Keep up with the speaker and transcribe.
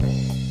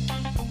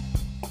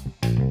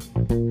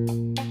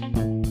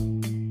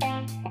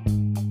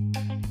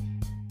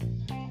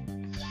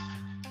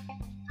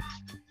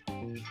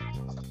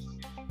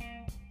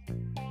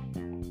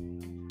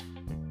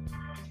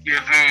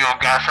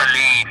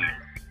gasoline.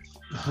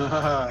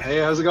 Hey,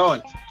 how's it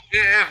going?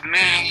 Give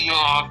me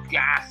your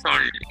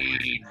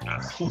gasoline.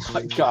 Oh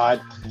my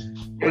God.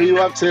 What are you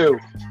up to?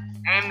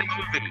 And the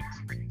movie.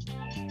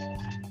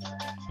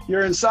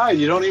 You're inside.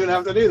 You don't even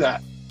have to do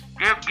that.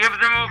 Give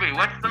the movie.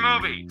 What's the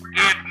movie?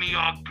 Give me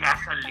your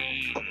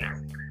gasoline.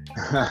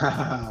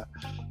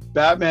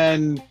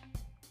 Batman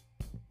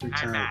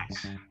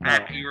Returns.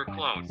 Matt, you were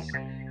close.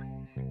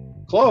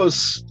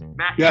 Close?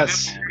 Matt,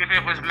 Yes. If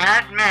it was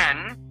Mad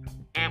Men,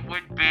 it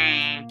would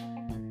be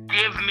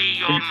Give me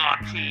your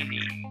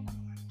martini.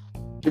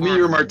 Give me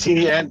your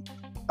martini and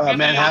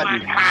Manhattan.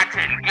 Give me your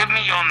Manhattan. Give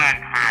me your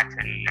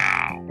Manhattan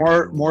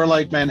now. More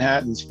like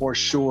Manhattans for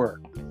sure.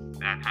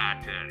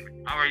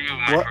 Manhattan. How are you,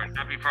 my friend?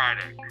 Happy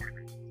Friday.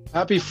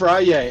 Happy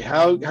Friday.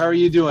 How are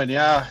you doing?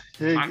 Yeah.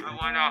 Hey. I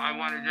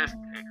want to just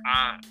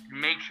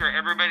make sure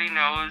everybody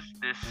knows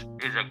this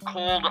is a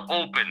cold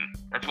open.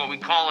 That's what we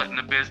call it in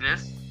the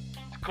business.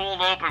 It's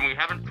cold open. We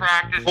haven't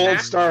practiced Cold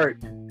it.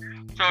 start.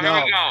 So here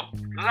we go.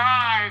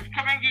 Live,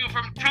 coming to you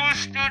from two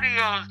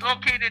studios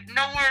located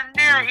nowhere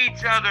near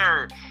each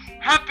other.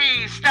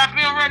 Happy Staff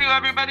Meal Radio,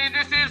 everybody.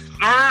 This is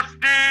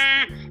Thirsty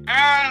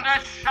and the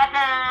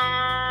Supper.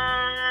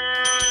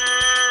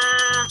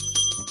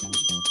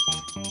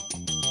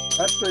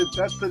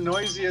 That's the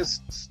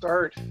noisiest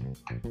start.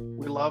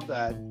 We love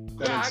that.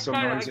 It's so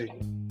noisy.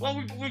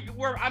 I'm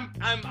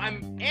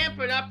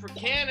amping up for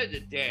Canada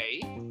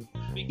Day.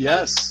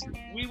 Yes.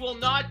 We will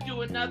not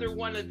do another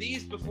one of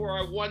these before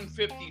our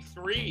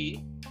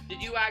 153.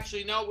 Did you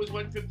actually know it was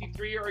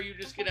 153, or are you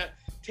just gonna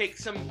take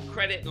some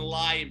credit and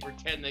lie and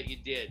pretend that you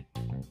did?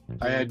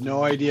 I had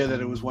no idea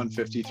that it was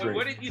 153. So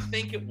what did you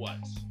think it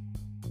was?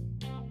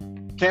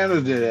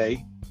 Canada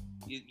Day.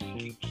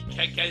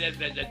 Canada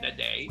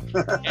Day.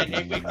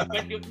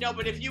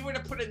 But if you were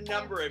to put a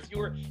number, if you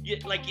were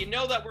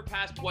that we're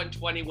past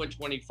 120,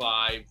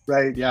 125.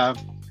 Right. Yeah.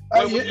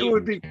 It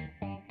would be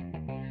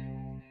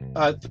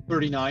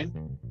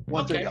 39.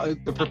 Okay.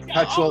 The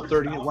perpetual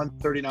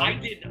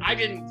 139. I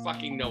didn't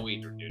fucking know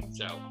either, dude.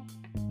 So.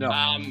 No.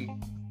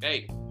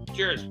 Hey,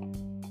 cheers.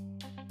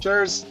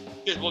 Cheers.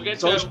 We'll get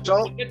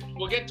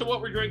to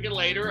what we're drinking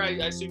later. I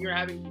assume you're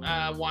having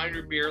wine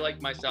or beer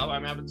like myself.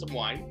 I'm having some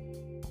wine.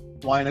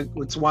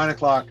 It's wine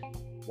o'clock.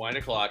 Wine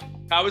o'clock.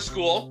 How was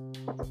school?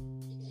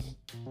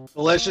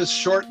 Delicious.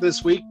 Short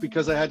this week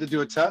because I had to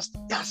do a test.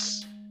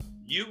 Yes.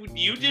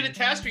 You did a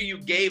test, or you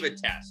gave a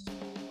test?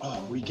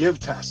 Oh, we give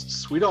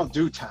tests. We don't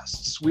do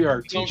tests. We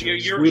are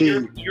teachers.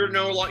 You're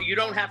no longer. You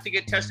don't have to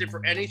get tested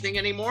for anything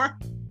anymore.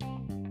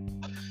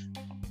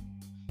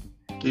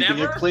 Keeping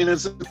it clean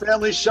as a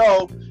family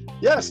show.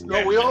 Yes,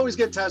 no, we always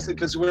get tested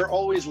because we're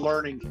always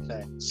learning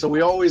things. So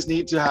we always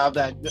need to have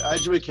that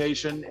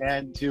education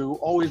and to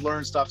always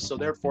learn stuff. So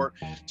therefore,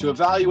 to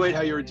evaluate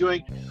how you're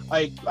doing,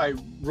 I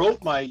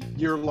wrote my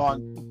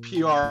year-long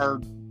PR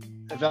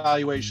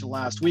evaluation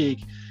last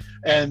week,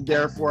 and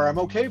therefore I'm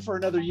okay for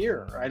another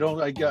year.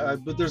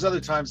 But there's other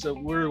times that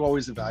we're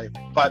always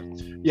evaluating. But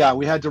yeah,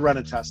 we had to run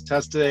a test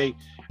today.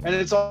 And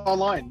it's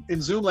online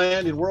in Zoom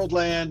land, in World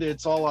land,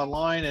 it's all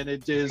online, and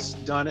it is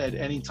done at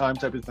any time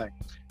type of thing.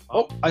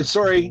 Oh, I'm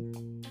sorry.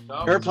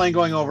 No. Airplane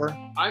going over.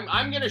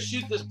 I'm going to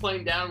shoot this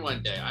plane down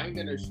one day. I'm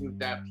going to shoot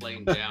that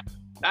plane down.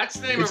 That's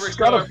the name of our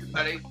show,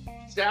 everybody.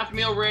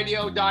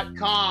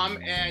 Staffmealradio.com,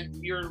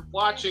 and you're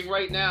watching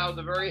right now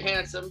the very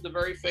handsome, the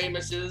very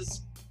famous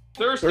is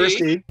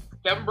Thirsty.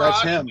 Kevin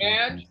Brock and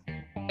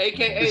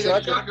a.k.a.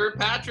 the Sugar,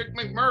 Patrick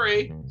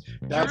McMurray.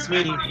 That's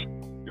me.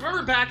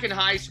 Remember back in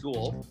high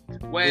school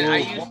when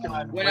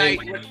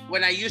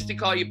I used to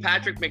call you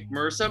Patrick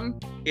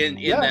McMursum in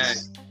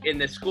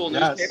the school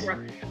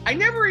newspaper? Yes. I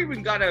never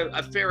even got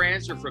a fair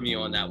answer from you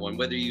on that one,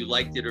 whether you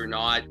liked it or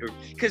not,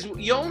 because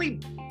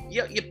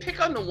you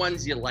pick on the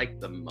ones you like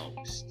the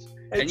most.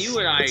 And you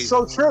and I, it's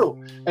so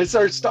true. It's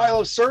our style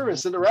of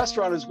service in the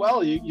restaurant as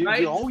well. You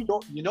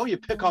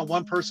pick on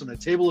one person, a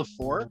table of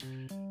four.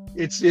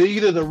 It's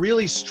either the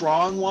really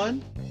strong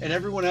one and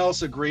everyone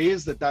else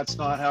agrees that that's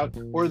not how,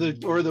 or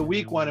the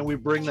weak one, and we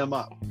bring them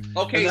up.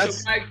 Okay,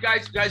 so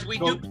guys, we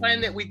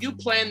do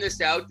plan this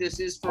out. This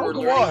is for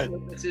learning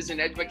purposes and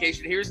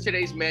education. Here's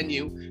today's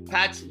menu.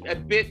 Pat's a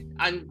bit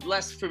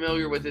less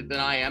familiar with it than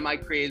I am. I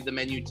created the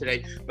menu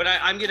today, but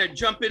I'm going to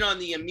jump in on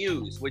the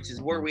amuse, which is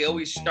where we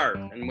always start.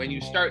 And when you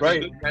start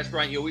in a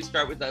restaurant, you always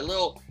start with a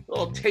little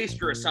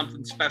taster of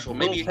something special.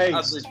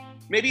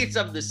 Maybe it's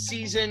of the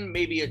season.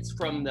 Maybe it's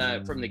from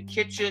the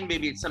kitchen.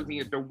 Maybe it's something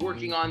that they're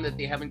working on that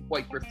they haven't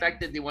quite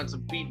perfected. They want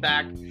some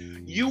feedback.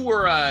 You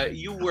were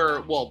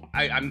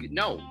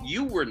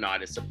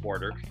not a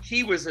supporter.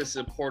 He was a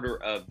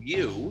supporter of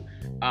you,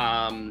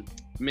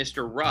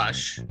 Mr.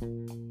 Rush,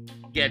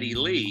 Geddy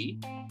Lee,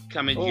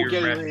 come into your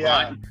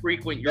restaurant, and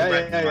frequent your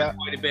restaurant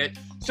quite a bit.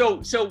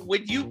 So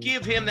would you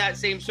give him that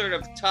same sort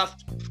of tough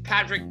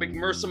Patrick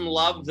McMursum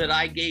love that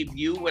I gave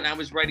you when I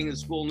was writing the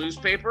school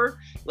newspaper?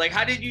 Like,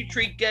 how did you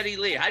treat Geddy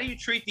Lee? How do you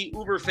treat the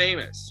uber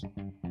famous?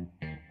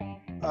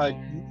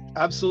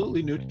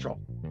 Absolutely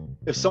neutral.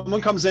 If someone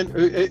comes in,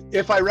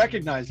 if I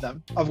recognize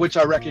them, of which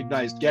I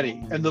recognized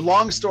Geddy, and the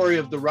long story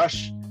of the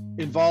Rush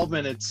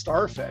involvement at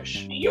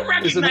Starfish. You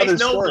recognize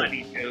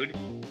nobody, dude.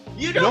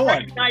 You don't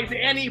recognize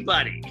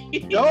anybody.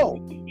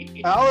 No.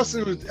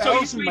 Allison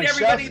was my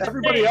chef.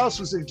 Everybody else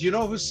was like, do you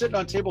know who's sitting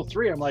on table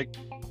 3? I'm like,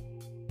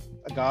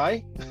 a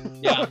guy?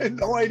 Yeah. I had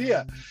no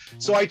idea.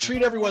 So I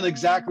treat everyone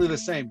exactly the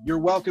same. You're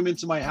welcome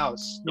into my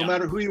house, no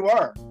matter who you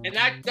are. And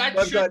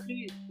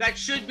that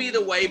should be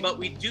the way, but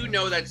we do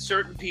know that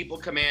certain people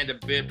command a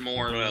bit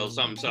more,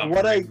 something.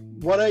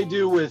 What I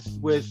do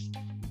with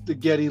the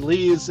Geddy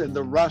Lees and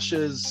the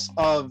Rushes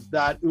of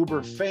that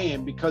Uber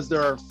fame, because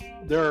they're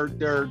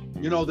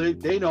you know,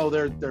 they know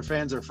their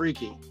fans are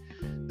freaky.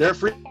 Their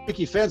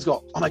freaky fans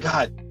go, oh my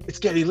God, it's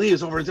Geddy Lee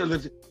is over there.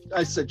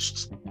 I said,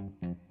 shh,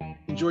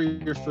 enjoy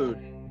your food.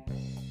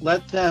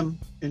 Let them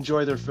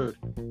enjoy their food.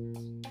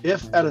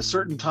 If at a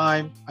certain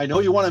time, I know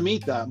you want to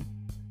meet them,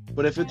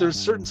 but if there's a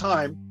certain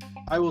time,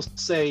 I will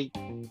say,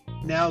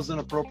 now's an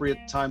appropriate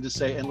time to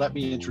say, and let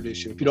me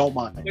introduce you, if you don't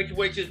mind.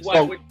 Which is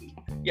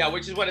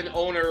what an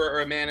owner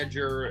or a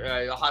manager,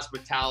 a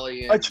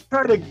hospitality. I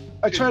try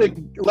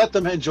to let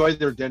them enjoy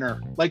their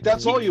dinner. Like,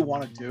 that's all you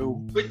want to do.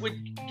 But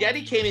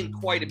Geddy came in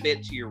quite a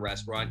bit to your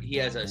restaurant. He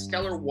has a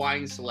stellar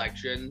wine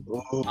selection.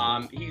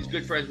 He's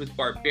good friends with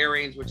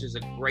Barbarians, which is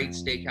a great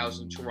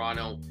steakhouse in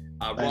Toronto.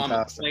 Ron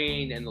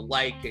McLean and the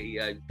like.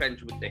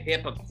 Friends with the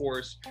Hip, of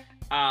course.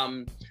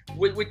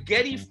 Would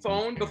Geddy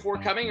phone before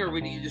coming, or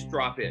would he just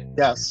drop in?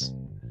 Yes.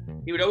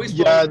 He would always.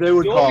 Yeah, they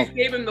would call. You always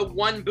gave him the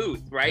one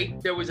booth, right?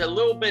 There was a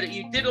little bit.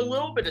 You did a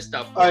little bit of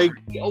stuff.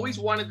 He always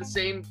wanted the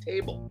same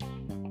table.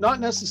 Not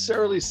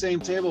necessarily same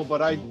table,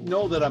 but I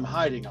know that I'm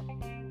hiding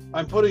him.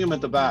 I'm putting him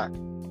at the back.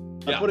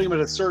 I'm putting him at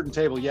a certain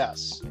table,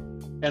 yes.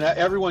 And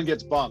everyone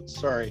gets bumped.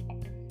 Sorry,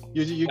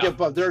 you get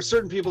bumped. There are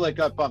certain people that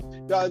got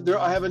bumped.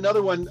 I have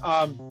another one.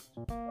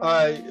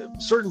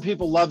 Certain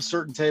people love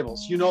certain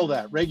tables. You know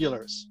that.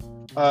 Regulars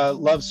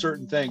love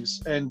certain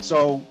things, and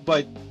so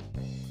but.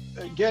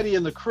 Geddy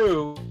and the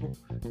crew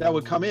that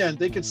would come in,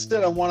 they could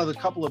sit on one of the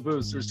couple of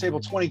booths. There's table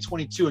 20,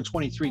 22, and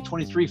 23.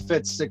 23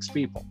 fits 6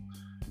 people.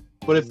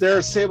 But if they're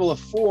a table of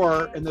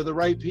 4 and they're the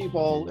right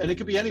people, and it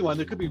could be anyone,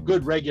 there could be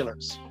good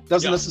regulars.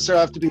 Doesn't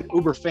necessarily have to be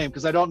Uber fame,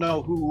 because I don't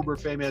know who Uber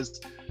fame is.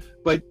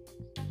 But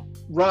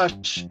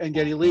Rush and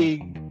Geddy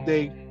Lee,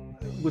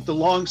 with the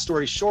long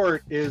story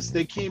short, is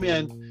they came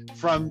in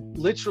from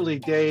literally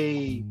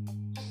day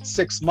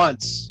 6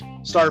 months.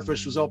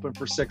 Starfish was open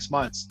for 6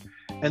 months,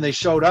 and they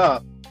showed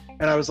up.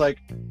 And I was like,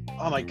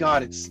 oh my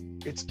God, it's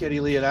Geddy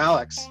Lee and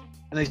Alex.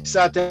 And they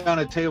sat down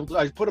at table.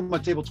 I put them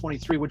on table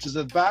 23, which is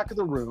at the back of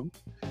the room,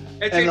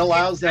 and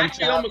allows them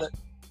to.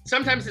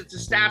 Sometimes it's a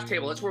staff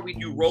table. That's where we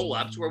do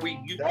roll-ups, where we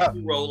do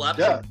roll-ups.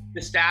 Yeah.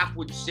 The staff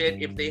would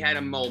sit if they had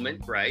a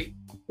moment, right?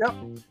 Yep.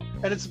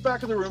 And it's the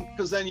back of the room,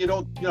 because then you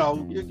don't,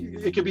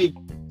 it could be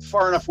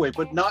far enough away,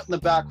 but not in the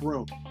back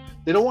room.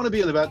 They don't want to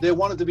be in the back. They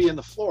wanted to be in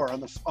the floor,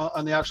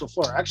 on the actual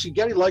floor. Actually,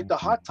 Geddy liked the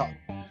hot tub.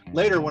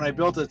 Later, when I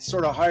built a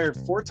sort of higher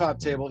 4-top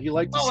table, he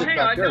liked to sit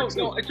back there.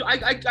 No,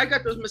 I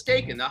got those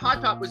mistaken. The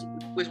hot top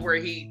was where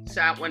he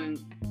sat when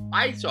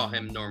I saw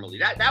him normally.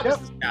 That was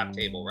the staff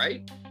table,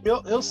 right?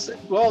 He'll sit.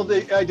 Well,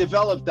 I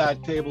developed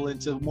that table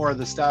into more of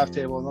the staff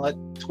table and let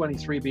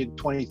 23 be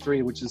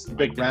 23, which is the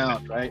big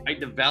round, right? I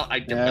developed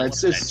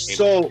it's that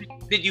table.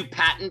 Did you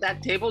patent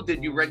that table?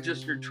 Did you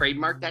register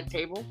trademark that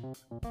table?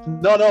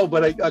 No,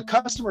 but a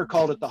customer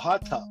called it the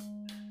hot tub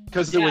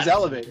because it was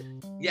elevated.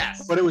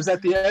 Yes. But it was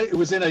at the end. It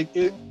was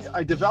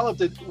I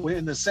developed it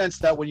in the sense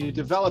that when you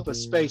develop a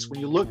space, when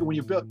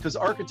you build, because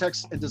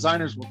architects and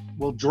designers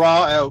will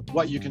draw out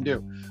what you can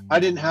do. I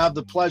didn't have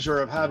the pleasure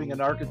of having an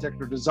architect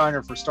or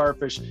designer for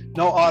Starfish.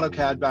 No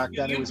AutoCAD back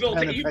then. You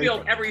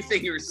built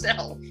everything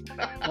yourself.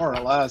 More or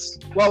less.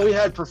 Well, we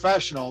had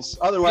professionals.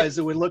 Otherwise,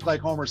 it would look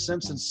like Homer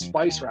Simpson's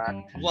spice rack.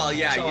 Well,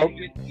 yeah. So,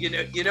 you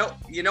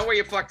know where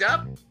you fucked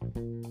up?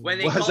 When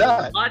they called it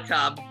a hot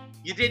tub,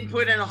 you didn't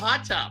put in a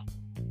hot tub.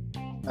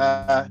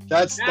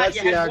 That's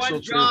the actual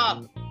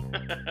truth.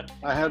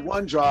 I had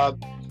one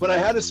job, but I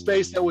had a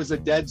space that was a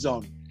dead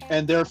zone,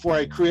 and therefore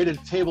I created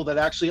a table that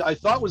actually I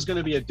thought was going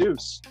to be a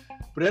deuce,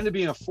 but it ended up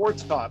being a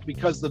 4-top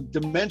because the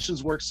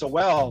dimensions worked so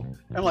well.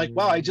 I'm like,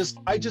 wow, I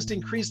just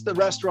increased the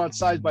restaurant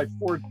size by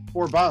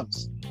four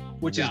bumps,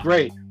 which is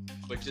great.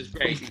 Which is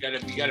great. You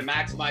gotta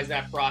maximize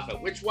that profit.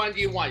 Which one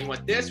do you want? You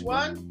want this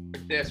one or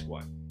this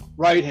one?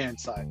 Right hand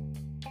side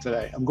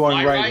today. I'm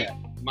going right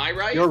hand. Am I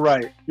right? You're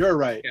right.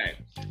 Okay.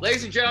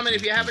 Ladies and gentlemen,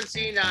 if you haven't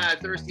seen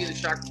Thirsty the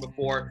Shark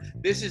before,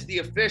 this is the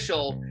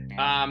official.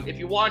 If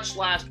you watched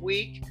last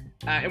week,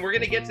 and we're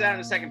going to get to that in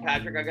a second,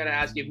 Patrick, I got to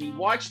ask you, if you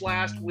watched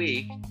last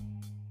week,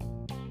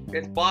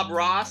 it's Bob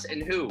Ross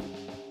and who?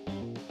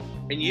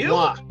 And you?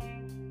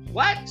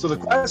 What? So the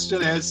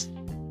question is,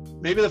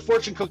 maybe the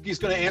fortune cookie is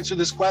going to answer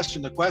this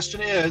question. The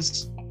question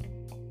is,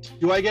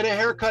 do I get a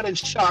haircut and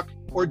shuck,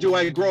 or do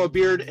I grow a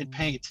beard and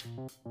paint?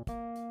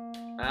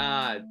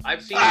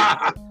 I've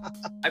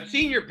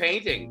seen your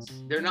paintings.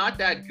 They're not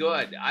that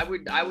good. I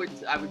would.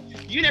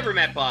 You never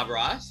met Bob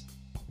Ross?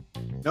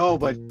 No,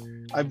 but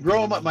I've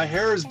grown. My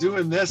hair is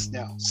doing this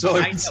now.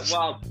 So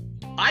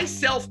I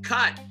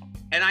self-cut,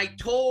 and I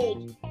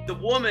told the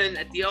woman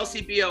at the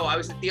LCBO, I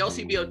was at the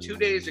LCBO 2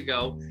 days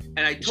ago,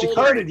 and I told She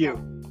carded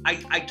you.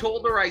 I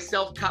told her I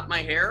self-cut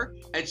my hair,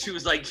 and she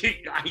was like,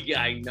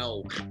 yeah, I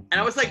know. And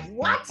I was like,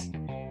 what?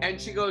 And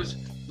she goes,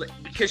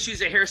 because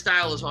she's a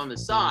hairstylist on the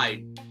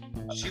side,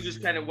 she was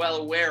kind of well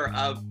aware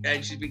of,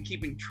 and she's been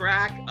keeping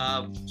track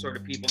of sort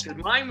of people.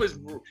 Because mine was,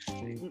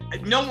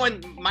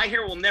 my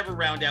hair will never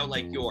round out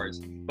like yours,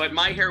 but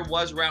my hair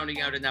was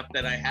rounding out enough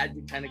that I had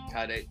to kind of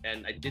cut it,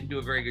 and I didn't do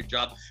a very good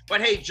job.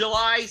 But hey,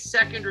 July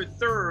 2nd or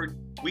 3rd,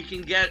 we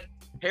can get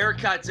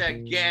haircuts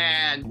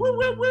again. Woo,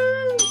 woo,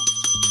 woo!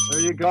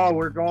 There you go.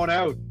 We're going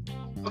out.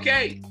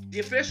 Okay, the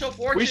official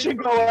fortune. We should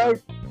go out.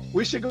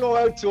 We should go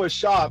out to a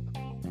shop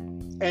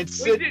and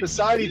sit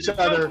beside each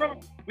other.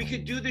 We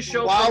could do the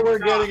show while we're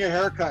getting a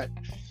haircut.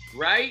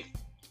 Right?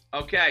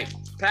 Okay,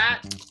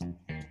 Pat,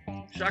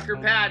 Shucker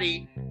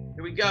Patty.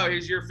 Here we go.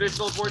 Here's your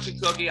official fortune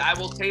cookie. I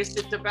will taste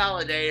it to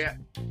validate it.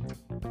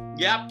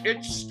 Yep,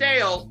 it's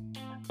stale,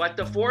 but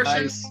the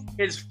fortune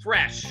is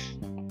fresh.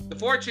 The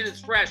fortune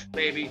is fresh,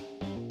 baby.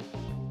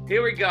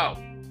 Here we go.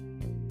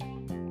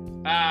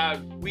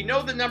 We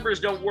know the numbers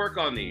don't work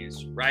on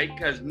these, right?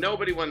 Because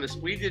nobody won this.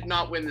 We did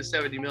not win the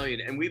 70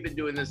 million, and we've been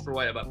doing this for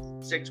what,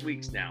 about 6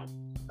 weeks now?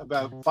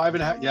 About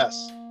 5.5,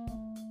 yes.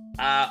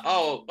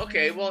 Oh,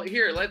 okay. Well,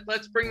 here,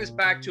 let's bring this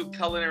back to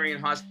culinary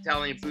and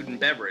hospitality and food and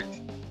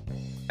beverage.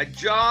 A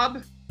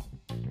job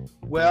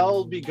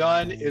well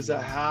begun is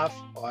a half.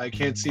 Oh, I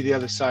can't see the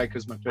other side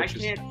because my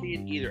picture's... I can't see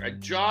it either. A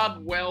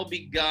job well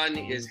begun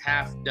is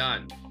half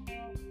done.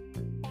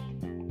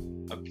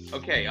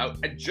 Okay,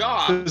 a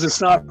job... Because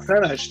it's not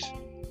finished.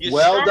 You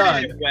well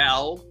started done. It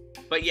well,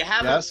 but you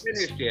haven't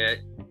finished it.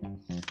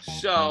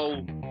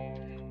 So...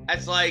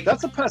 That's like a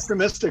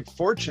pessimistic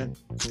fortune.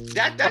 They've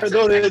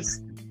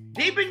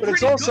been pretty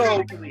good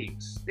over the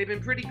weeks. They've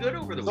been pretty good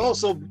over the weeks.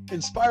 It's also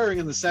inspiring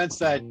in the sense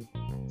that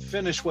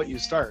finish what you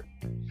start.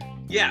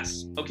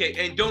 Yes. Okay.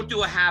 And don't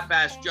do a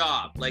half-assed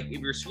job. Like if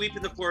you're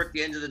sweeping the floor at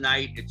the end of the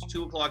night, it's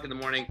 2:00 in the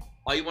morning.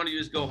 All you want to do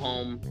is go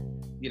home,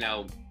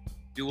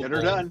 do a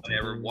bowl,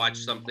 whatever, watch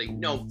something.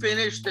 No,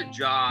 finish the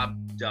job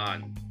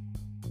done.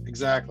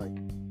 Exactly.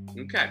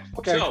 Okay.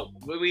 So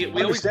we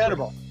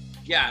understandable.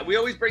 Yeah, we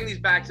always bring these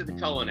back to the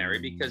culinary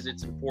because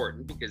it's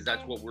important, because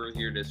that's what we're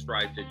here to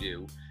strive to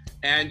do.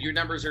 And your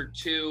numbers are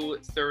 2,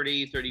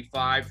 30,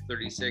 35,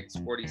 36,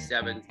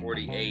 47,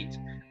 48.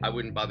 I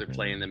wouldn't bother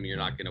playing them. You're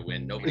not going to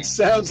win. Nobody. It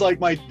sounds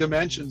like my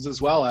dimensions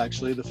as well,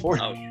 actually. The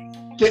 40.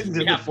 Oh. Getting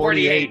to the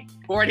 48.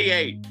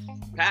 48.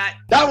 Pat.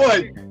 That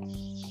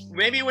one.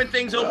 Maybe when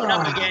things open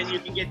up again, you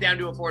can get down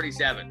to a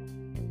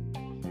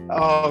 47.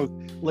 Oh,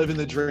 living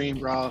the dream,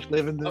 bro.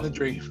 Living the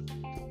dream.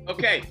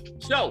 Okay,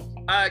 so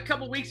a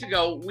couple weeks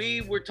ago,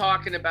 we were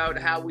talking about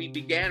how we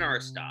began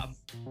our stuff,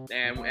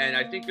 and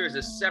I think there's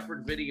a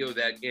separate video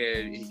that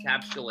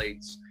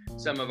encapsulates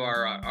some of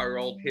our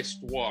old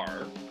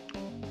histoire.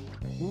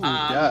 Ooh,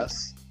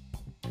 yes.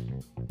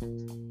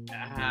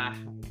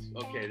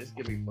 Okay, this is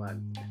gonna be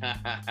fun.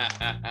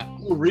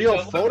 Ooh, real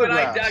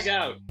photographs. What I dug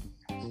out.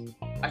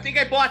 I think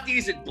I bought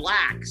these at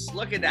Black's.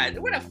 Look at that.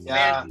 What a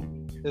fancy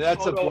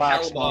that's a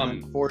Black's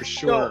one for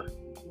sure.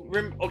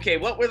 So, okay,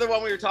 what were the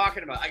one we were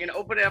talking about? I'm going to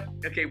open it up.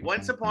 Okay,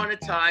 once upon a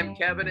time,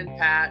 Kevin and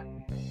Pat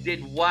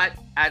did what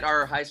at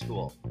our high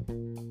school?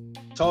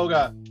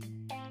 Toga.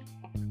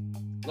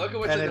 Look at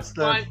what's in the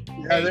front.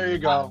 Yeah, there you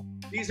go.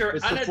 These are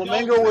It's the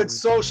Flamingo Woods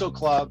Social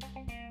Club.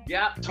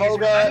 Yeah.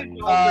 Toga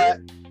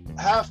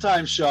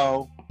halftime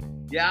show.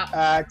 Yeah.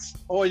 Act.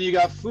 Oh, and you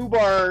got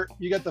FUBAR.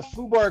 You got the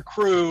FUBAR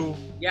crew.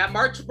 Yeah,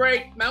 March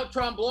Break, Mount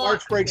Tremblant.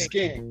 March Break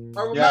skiing.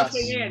 Or Mount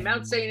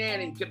St.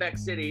 Anne in Quebec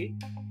City.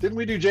 Didn't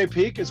we do Jay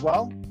Peak as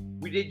well?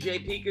 We did Jay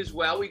Peak as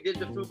well. We did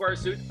the FUBAR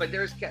suits, but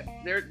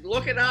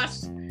look at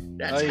us.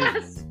 That's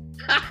us.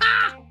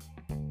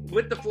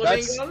 With the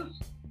flamingos.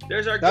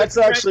 There's our good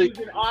friend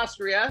in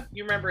Austria.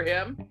 You remember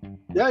him?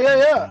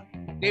 Yeah.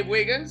 Dave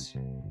Wiggins.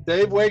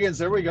 Dave Wiggins.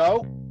 There we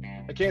go.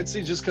 I can't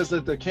see just because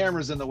the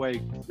camera's in the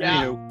way.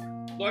 Yeah.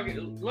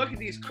 Anywho. Look at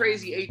these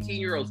crazy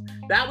 18-year-olds.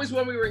 That was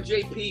when we were in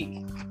Jay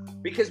Peak,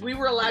 because we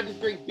were allowed to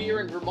drink beer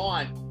in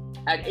Vermont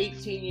at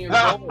 18 years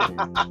old.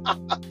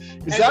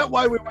 Is that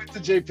why we went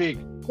to Jay Peak?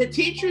 The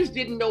teachers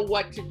didn't know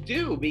what to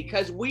do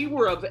because we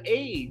were of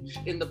age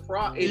in the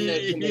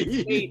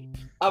state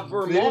of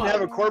Vermont. They didn't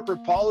have a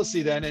corporate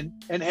policy then,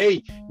 and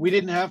hey, we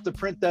didn't have to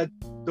print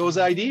those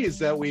IDs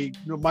that we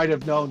might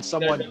have known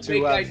someone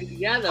to have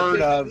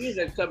heard of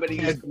that somebody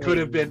could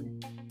have been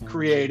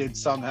created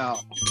somehow.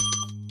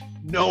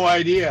 No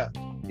idea.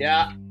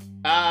 Yeah.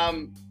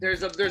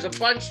 There's a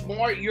bunch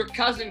more. Your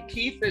cousin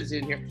Keith is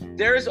in here.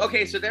 There's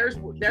us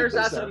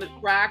on the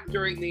track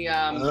during the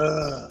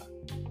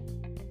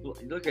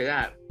look at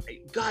that.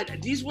 God,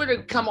 these would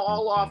have come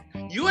all off.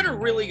 You had a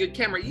really good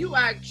camera. You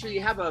actually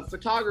have a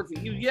photography.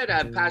 You had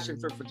a passion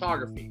for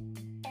photography.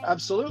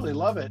 Absolutely,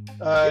 love it.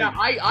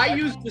 I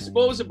use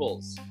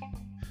disposables.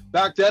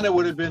 Back then, it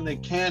would have been the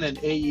Canon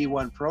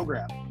AE1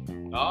 program.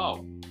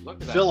 Oh,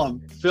 look at that.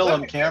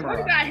 Film camera.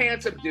 Look at that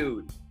handsome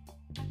dude.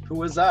 Who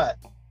was that?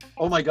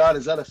 Oh my God,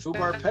 is that a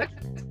FUBAR pic?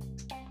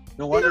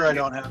 No wonder I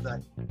don't have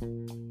that.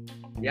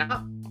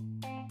 Yeah.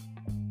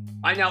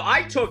 I know.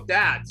 I took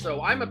that,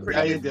 so I'm a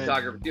pretty good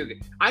photographer too.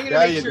 I'm gonna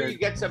make sure you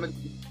get some.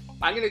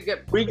 I'm gonna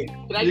get.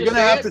 You're gonna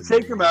have to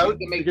take them out.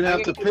 You're gonna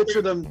have to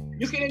picture them.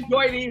 You can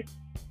enjoy these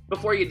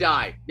before you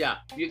die. Yeah,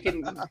 you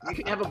can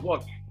have a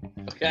book.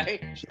 Okay.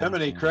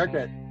 Gemini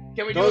Cricket.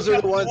 Can we? Those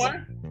are the ones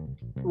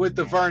with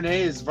the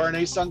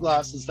Varney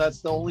sunglasses.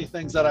 That's the only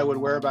things that I would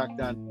wear back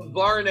then.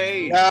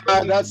 Varney. Yeah,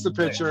 that's the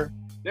picture.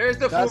 There's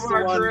the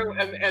Fumar crew,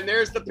 and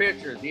there's the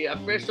picture, the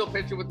official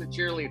picture with the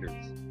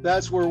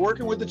cheerleaders. We're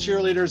working with the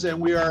cheerleaders, and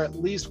we are at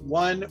least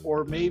 1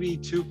 or maybe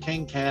 2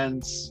 King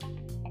Cans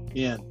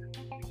in.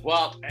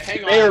 Well,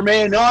 hang on. May or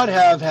may not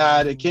have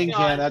had a King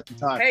Can at the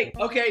time. Hey,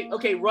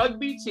 okay,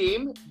 rugby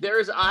team.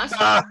 There's us.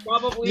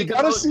 Probably you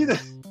got to see the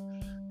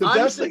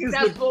best thing is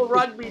the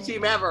rugby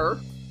team ever.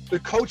 The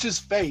coach's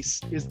face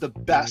is the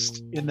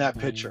best in that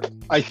picture,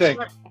 I think.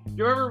 Do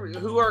you remember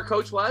who our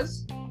coach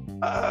was?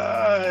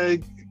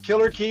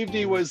 Killer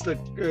Keavney was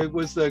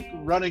the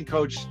running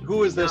coach.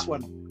 Who is this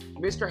one?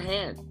 Mr.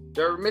 Hand.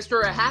 Or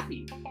Mr.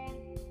 Happy.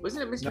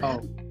 Wasn't it Mr.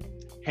 Happy?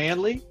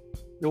 Hanley?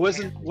 It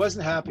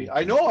wasn't Happy.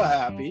 I know a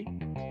Happy.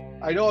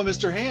 I know a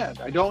Mr. Hand.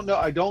 I don't know.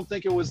 I don't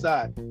think it was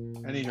that.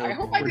 Anywho, I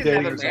hope I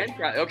didn't have a man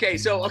crush.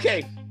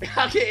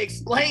 Okay,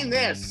 explain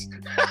this.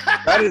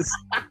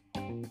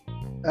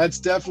 That's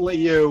definitely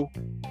you.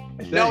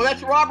 No,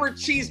 that's Robert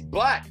Cheese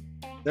Butt.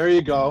 There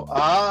you go.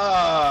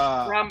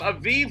 From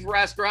Aviv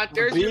Restaurant.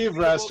 There's Aviv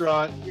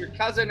Restaurant. Your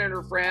cousin and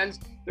her friends.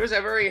 There's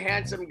a very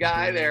handsome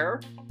guy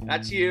there.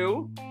 That's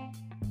you.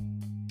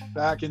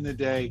 Back in the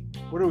day.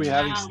 What are we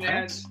having?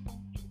 Snacks?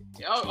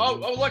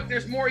 Oh, look,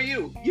 there's more of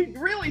you. You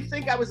really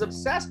think I was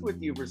obsessed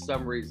with you for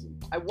some reason.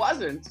 I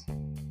wasn't.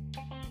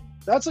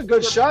 That's a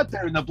good shot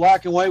there in the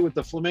black and white with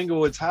the Flamingo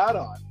Woods hat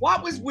on.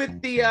 What was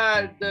with the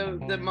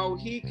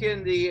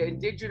Mohican, the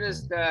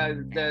indigenous,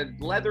 the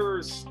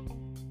leather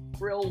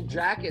frill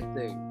jacket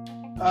thing?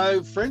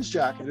 Fringe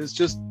jacket. It's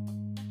just,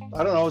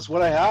 I don't know. It's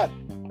what I had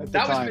at the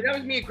time. That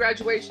was me at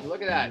graduation.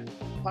 Look at that.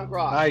 Punk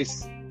rock.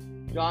 Nice.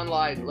 John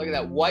Lydon. Look at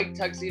that white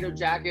tuxedo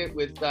jacket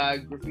with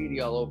graffiti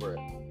all over it.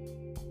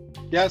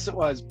 Yes, it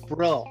was.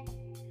 Brill.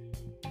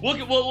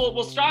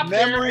 We'll stop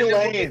Memory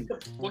there. lane.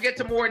 We'll get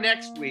to more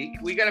next week.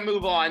 We got to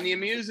move on. The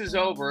amuse is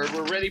over.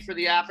 We're ready for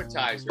the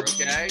appetizer,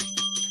 okay?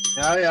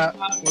 Yeah.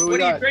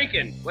 What are you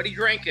drinking? What are you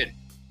drinking?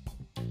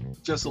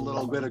 Just a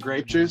little bit of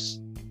grape juice.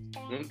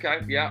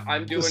 Okay, yeah.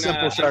 I'm doing a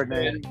simple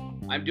Chardonnay.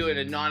 I'm doing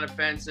a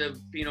non-offensive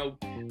Pinot.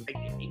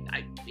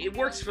 It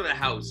works for the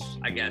house,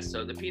 I guess.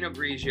 So the Pinot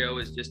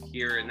Grigio is just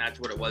here, and that's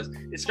what it was.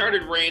 It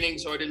started raining,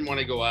 so I didn't want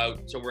to go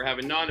out. So we're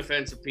having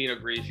non-offensive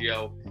Pinot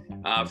Grigio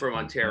from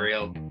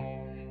Ontario.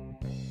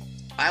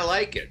 I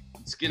like it.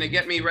 It's going to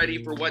get me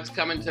ready for what's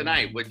coming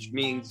tonight, which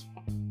means,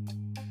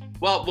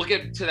 well, we'll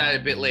get to that a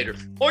bit later.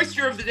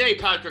 Oyster of the day,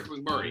 Patrick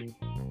McMurray.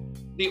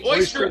 The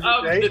oyster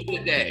of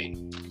the day.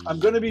 I'm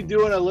going to be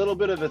doing a little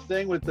bit of a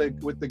thing with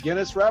the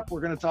Guinness rep.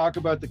 We're going to talk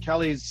about the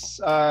Kelly's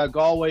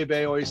Galway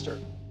Bay oyster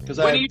because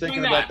I'm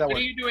thinking about that one.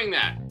 When are you doing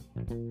that?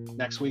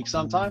 Next week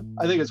sometime.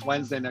 I think it's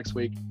Wednesday next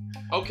week.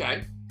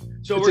 Okay.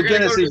 So we're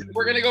going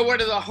to go one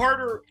of the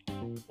harder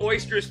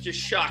oysters to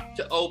shuck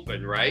to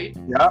open, right?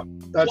 Yeah.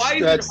 Why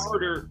is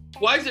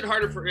it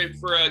harder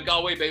for a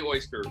Galway Bay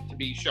oyster to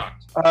be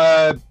shucked?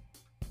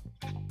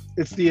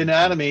 It's the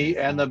anatomy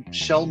and the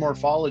shell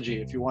morphology,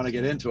 if you want to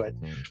get into it.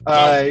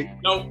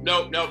 No.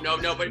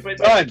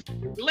 But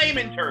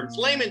layman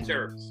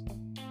terms.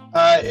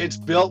 It's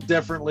built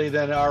differently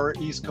than our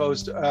East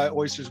Coast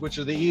oysters, which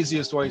are the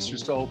easiest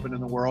oysters to open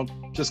in the world.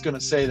 Just going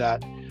to say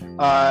that.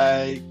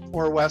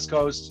 Or West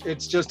Coast. It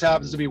just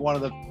happens to be one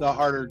of the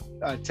harder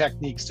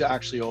techniques to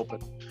actually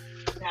open.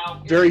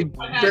 Now,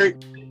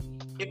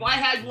 if I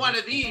had one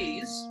of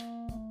these,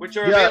 which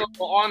are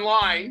available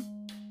online,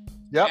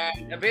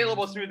 and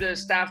available through the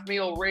Staff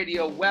Meal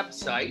Radio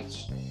website.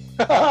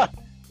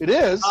 It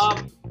is.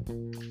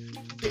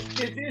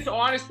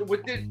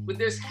 Would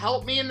this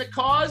help me in the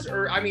cause,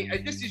 or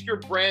this is your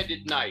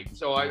branded knife,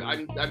 so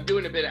I'm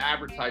doing a bit of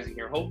advertising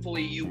here.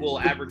 Hopefully, you will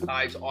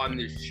advertise on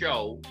this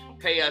show,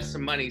 pay us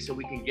some money so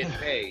we can get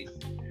paid.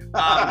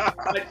 But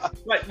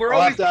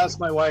I'll have to ask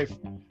my wife.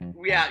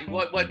 Yeah,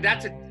 well,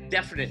 that's a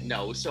definite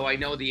no. So I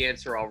know the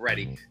answer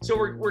already. So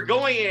we're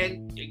going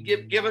in.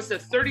 Give us a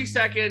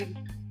 30-second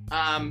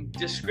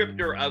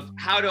descriptor of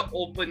how to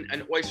open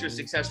an oyster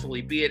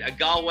successfully, be it a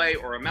Galway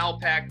or a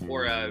Malpac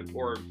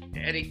or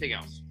anything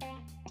else.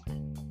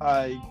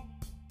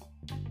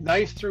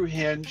 Knife through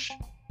hinge,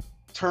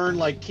 turn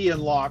like key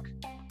and lock,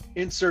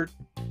 insert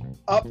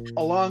up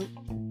along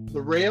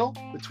the rail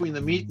between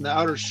the meat and the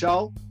outer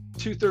shell,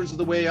 2/3 of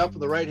the way up on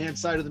the right hand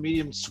side of the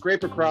medium,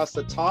 scrape across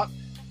the top,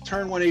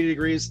 turn 180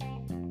 degrees,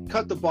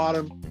 cut the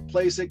bottom,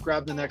 place it,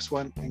 grab the next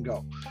one, and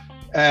go.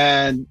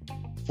 And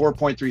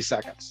 4.3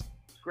 seconds.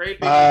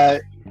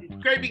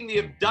 Scraping the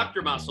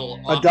abductor muscle.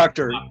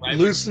 Adductor, right?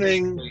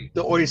 Loosening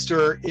the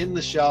oyster in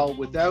the shell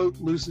without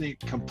loosening it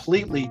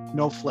completely,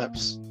 no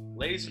flips.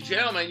 Ladies and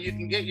gentlemen, you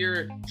can get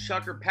your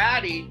Shucker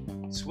Patty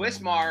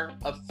Swissmar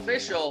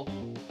official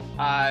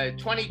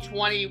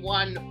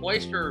 2021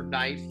 oyster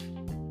knife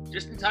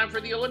just in time for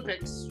the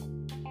Olympics.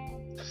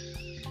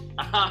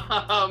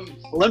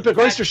 Olympic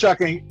oyster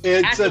shucking.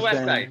 It's at a the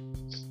website. thing.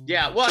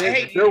 Yeah, well,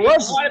 hey, There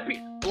was a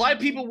lot of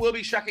people will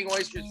be shucking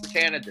oysters for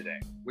Canada today,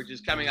 which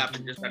is coming up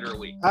in just under a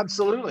week.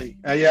 Absolutely.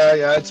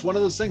 Yeah. It's one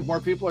of those things. More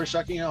people are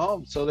shucking at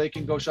home, so they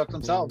can go shuck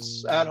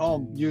themselves at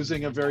home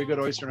using a very good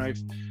oyster knife.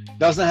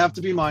 Doesn't have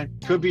to be mine.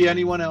 Could be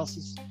anyone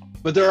else's.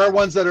 But there are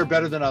ones that are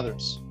better than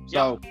others.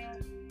 So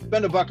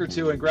spend $1 or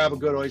 $2 and grab a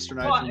good oyster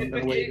knife, and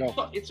away you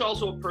go. It's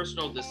also a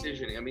personal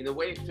decision. I mean, the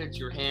way it fits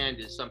your hand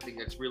is something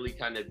that's really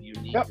kind of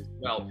unique as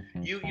well.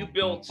 You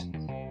built.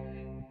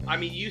 I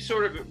mean, you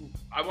sort of.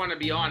 I want to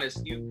be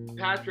honest.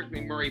 Patrick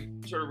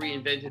McMurray sort of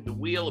reinvented the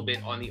wheel a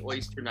bit on the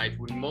oyster knife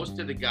when most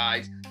of the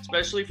guys,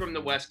 especially from the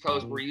West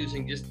Coast, were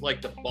using just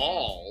like the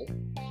ball,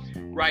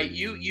 right?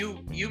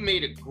 You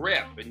made a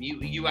grip, and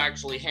you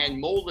actually hand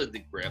molded the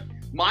grip.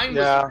 Mine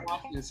was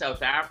in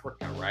South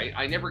Africa, right?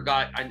 I never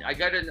got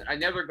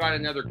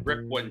another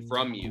grip one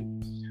from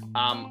you.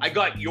 I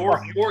got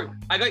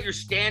your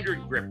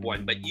standard grip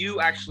one, but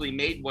you actually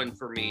made one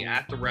for me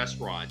at the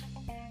restaurant.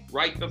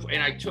 Right before,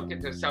 and I took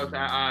it to South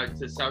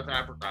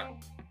Africa.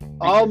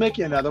 I'll make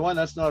you another one.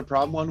 That's not a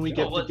problem. When we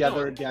get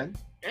together again,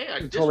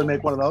 I totally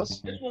make one of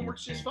those. This one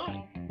works just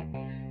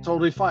fine.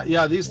 Totally fine.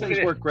 Yeah, these things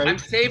work great. I'm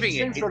saving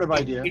Same sort of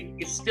idea.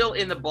 It's still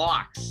in the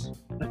box. So,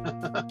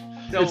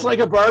 it's like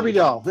a Barbie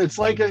doll. It's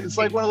like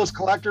one of those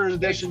collector's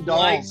edition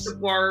dolls. Like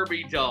the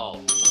Barbie doll.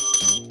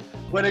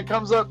 When it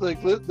comes up, like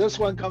this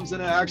one comes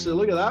in, and actually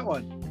look at that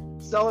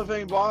one,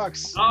 cellophane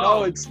box. Oh,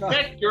 no, it's not.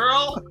 Shit,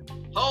 girl.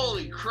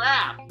 Holy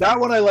crap! That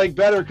one I like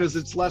better because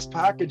it's less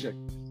packaging.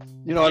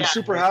 I'm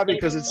super happy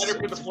because it's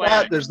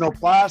flat. There's no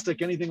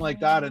plastic, anything like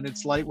that, and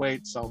it's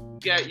lightweight. So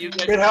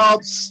it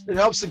helps. It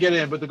helps to get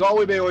in. But the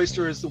Galway Bay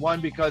oyster is the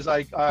one because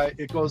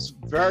it goes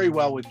very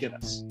well with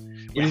Guinness.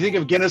 When you think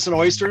of Guinness and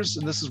oysters,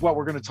 and this is what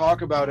we're going to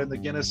talk about in the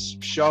Guinness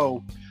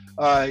show,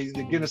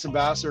 the Guinness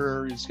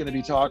ambassador is going to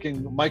be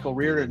talking. Michael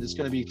Reardon is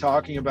going to be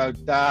talking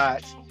about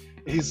that.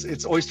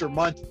 It's Oyster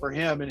Month for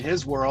him in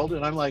his world,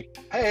 and I'm like,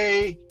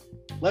 hey.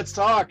 Let's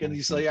talk. And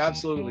he's like,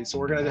 absolutely. So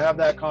we're going to have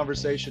that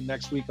conversation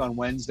next week on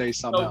Wednesday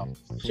somehow.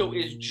 So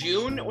is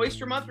June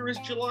Oyster Month or is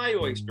July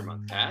Oyster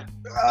Month, Pat?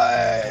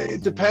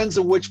 It depends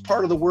on which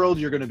part of the world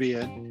you're going to be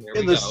in.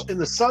 In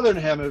the Southern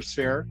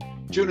Hemisphere,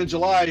 June and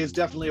July is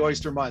definitely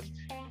Oyster Month.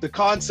 The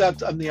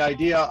concept and the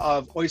idea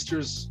of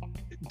oysters,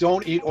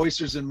 don't eat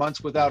oysters in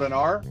months without an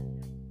R.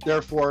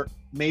 Therefore,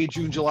 May,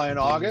 June, July, and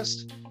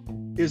August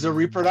is a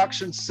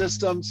reproduction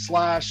system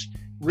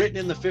 / written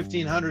in the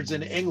 1500s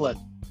in England.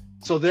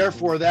 So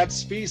therefore, that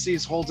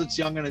species holds its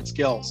young in its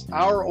gills.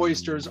 Our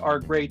oysters are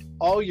great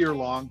all year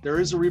long. There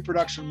is a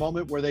reproduction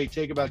moment where they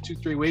take about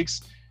 2-3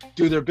 weeks,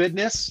 do their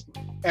business,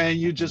 and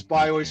you just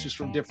buy oysters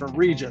from different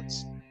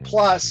regions.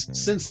 Plus,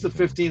 since the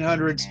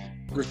 1500s,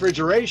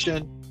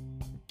 refrigeration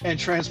and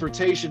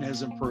transportation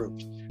has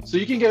improved. So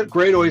you can get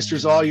great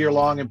oysters all year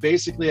long. And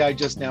basically, I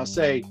just now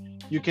say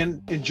you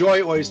can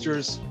enjoy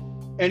oysters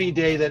any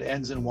day that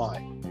ends in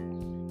Y.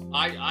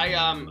 I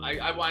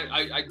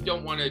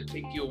don't want to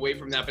take you away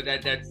from that, but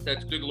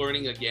that's good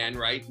learning again,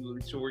 right?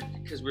 So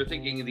because we're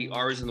thinking of the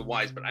R's and the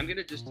Y's, but I'm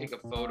gonna just take a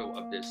photo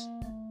of this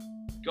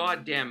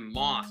goddamn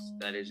moth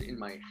that is in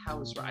my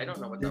house. I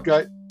don't know what is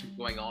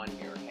going on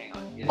here. Hang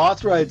on.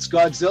 Mothra, it's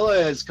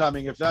Godzilla is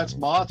coming. If that's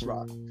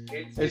Mothra,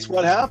 it's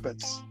what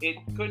happens. It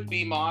could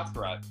be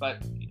Mothra,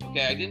 but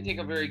okay, I didn't take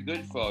a very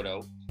good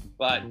photo,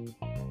 but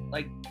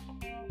like.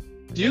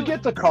 Do you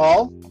get the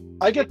call?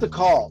 I get the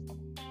call.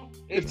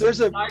 If there's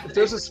a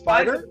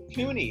spider,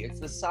 it's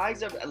the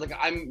size of like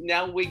I'm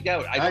now wigged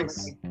out.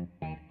 Nice.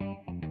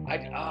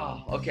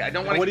 Okay. I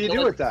don't want to. What do you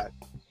do with that?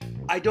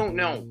 I don't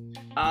know.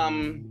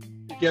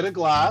 Get a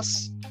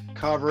glass,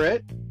 cover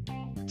it,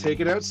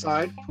 take it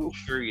outside. Poof.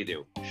 Sure you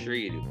do.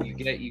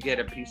 You get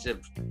a piece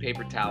of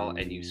paper towel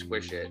and you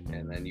squish it,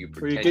 and then you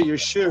pretend. Or you get your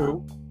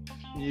shoe,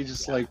 and you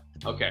just like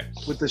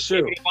with the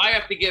shoe. If I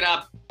have to get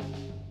up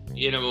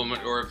in a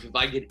moment, or if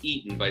I get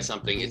eaten by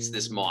something, it's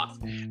this moth.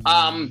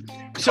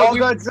 So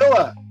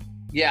Godzilla.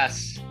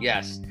 Yes.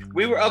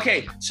 We were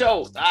okay.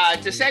 So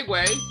to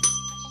segue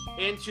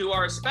into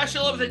our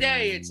special of the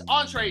day, it's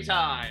entree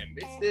time.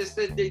 It's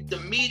the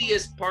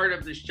meatiest part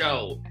of the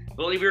show.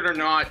 Believe it or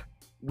not,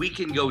 we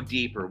can go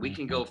deeper. We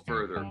can go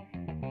further.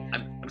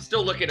 I'm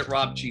still looking at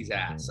Rob Chee's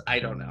ass. I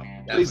don't know.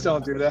 Please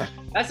don't do that.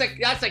 That's a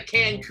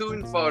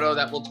Cancun photo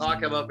that we'll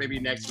talk about maybe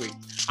next week.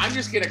 I'm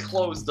just gonna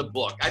close the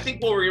book. I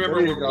think we'll remember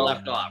where we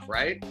left off,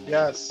 right?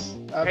 Yes,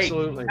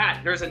 absolutely. Hey,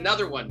 Pat, there's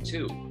another one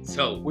too.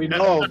 So we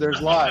know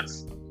there's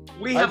lots.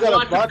 We have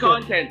lots of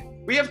content.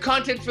 We have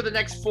content for the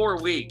next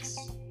 4 weeks.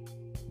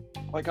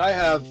 Like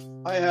I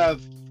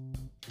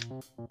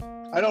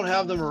don't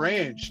have them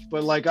arranged,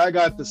 but like I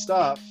got the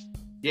stuff.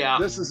 Yeah.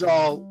 This is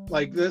all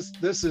like this.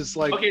 This is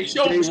like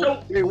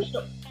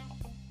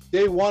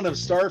day one of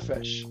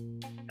Starfish.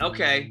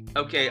 Okay.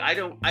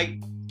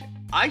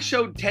 I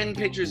showed 10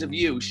 pictures of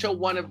you. Show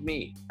one of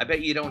me. I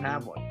bet you don't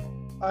have one.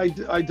 I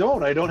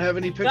don't. I don't have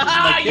any pictures of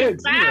my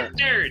kids you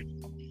bastard!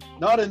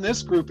 Not in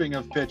this grouping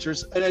of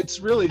pictures. And it's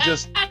really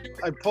just,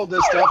 I pulled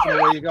this stuff and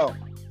away you go.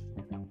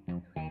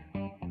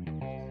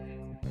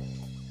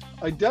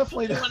 I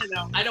definitely don't want to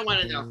know. I don't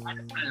want to know.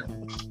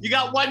 You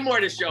got one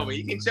more to show me.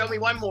 You can show me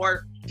one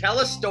more. Tell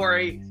a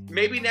story.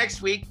 Maybe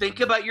next week,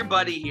 think about your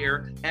buddy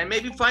here and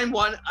maybe find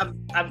one of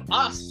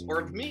us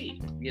or of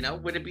me. You know,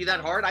 would it be that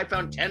hard? I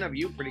found 10 of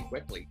you pretty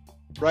quickly.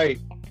 Right.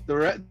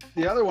 The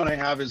other one I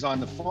have is on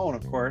the phone,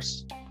 of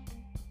course.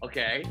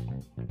 Okay.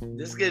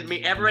 This is going to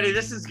be, everybody,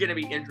 this is going to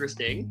be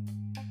interesting.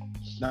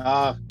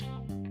 Nah.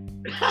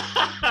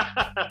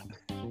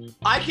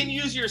 I can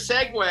use your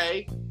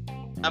segue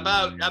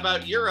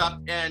about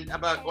Europe and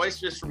about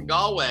oysters from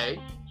Galway,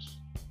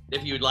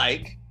 if you'd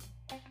like.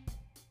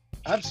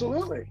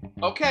 Absolutely.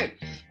 Okay.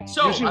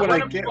 So usually when I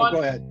can't,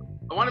 go ahead.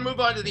 I want to move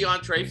on to the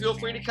entree. Feel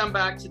free to come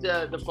back to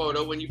the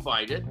photo when you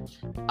find it.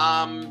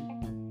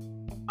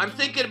 I'm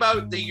thinking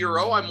about the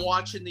Euro. I'm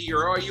watching the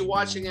Euro. Are you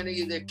watching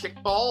any of the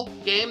kickball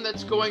game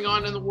that's going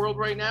on in the world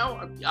right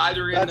now?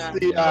 Either in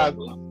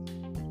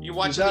you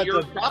watching the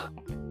Euro Cup?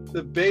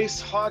 The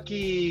base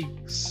hockey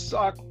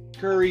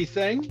soccer-y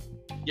thing?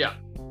 Yeah.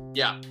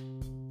 Yeah.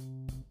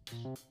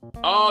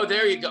 Oh,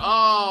 there you go.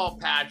 Oh,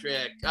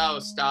 Patrick. Oh,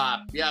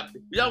 stop. Yep.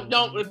 Don't.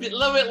 A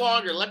little bit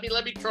longer. Let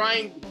me try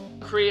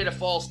and create a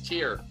false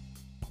tear.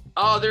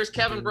 Oh, there's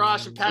Kevin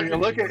Brosh and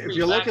Patrick. If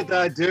you look at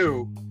that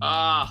dude.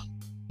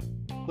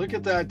 Look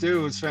at that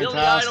dude. It's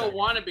fantastic. Billy Idol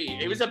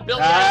wannabe. It was a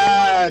Billy Idol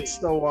wannabe. That's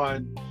the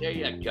one. There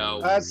you go.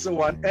 That's the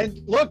one. And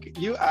look,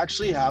 you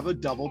actually have a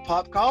double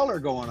pop collar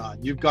going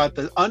on. You've got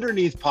the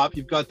underneath pop.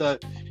 You've got the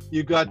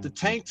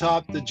tank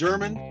top, the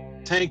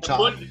German tank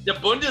top. The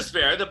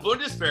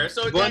Bundeswehr.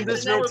 So again,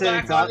 Bundeswehr now we're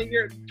back top. on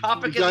your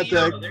topic of the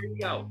Euro. There you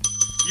go.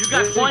 You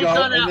got points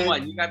on that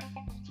one. You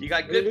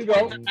got good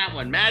points on that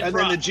one. Mad and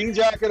Frog. Then the jean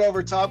jacket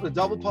over top, the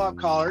double pop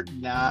collar.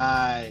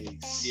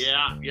 Nice.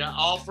 Yeah.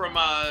 All from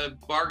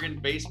Bargain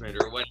Basement,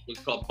 or what it was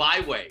called,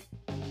 Byway.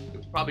 It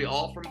was probably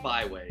all from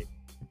Byway.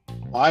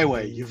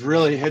 Byway. You've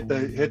really hit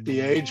the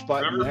age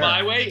button. Remember there.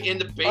 Byway in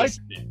the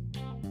basement,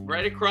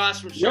 right across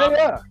from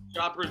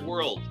Shoppers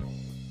World.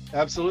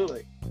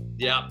 Absolutely.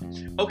 Yeah.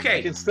 Okay.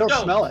 You can still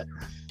smell it.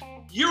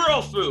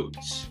 Euro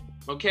foods.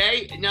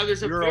 Okay. Now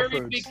there's a Euro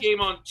very big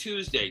game on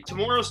Tuesday.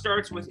 Tomorrow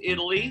starts with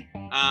Italy.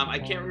 I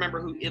can't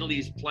remember who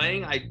Italy's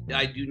playing.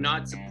 I do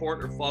not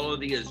support or follow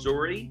the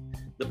Azzurri,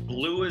 the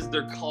blue as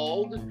they're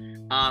called.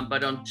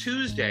 But on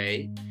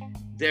Tuesday,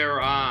 they're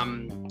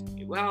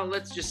well,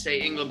 let's just say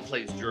England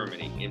plays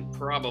Germany in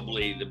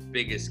probably the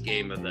biggest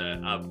game of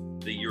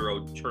the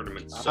Euro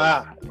tournament so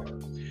far.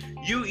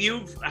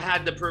 You've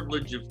had the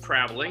privilege of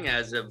traveling,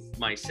 as of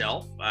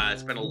myself.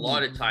 Spent a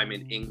lot of time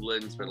in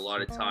England, spent a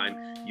lot of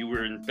time. You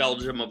were in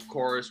Belgium, of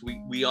course.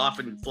 We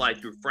often fly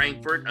through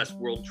Frankfurt, us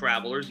world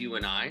travelers, you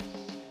and I.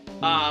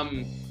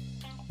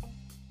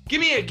 Give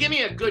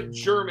me a good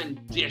German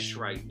dish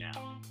right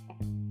now.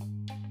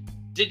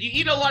 Did you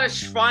eat a lot of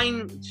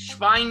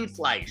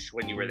Schweinfleisch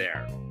when you were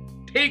there?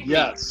 Pig meat.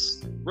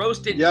 Yes.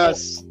 Roasted.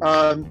 Yes.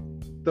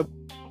 The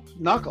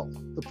knuckle,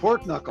 the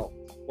pork knuckle.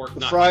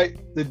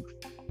 The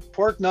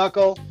pork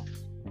knuckle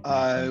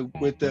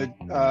with the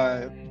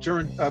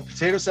German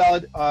potato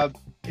salad.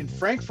 In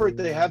Frankfurt,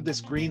 they have this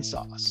green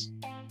sauce,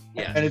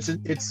 and it's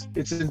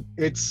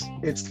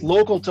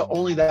local to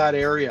only that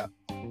area,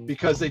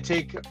 because they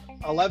take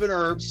 11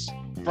 herbs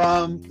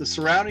from the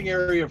surrounding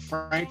area of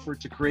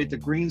Frankfurt to create the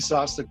green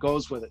sauce that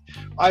goes with it.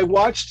 I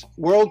watched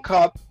World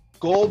Cup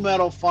gold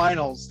medal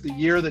finals the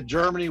year that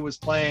Germany was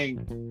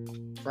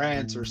playing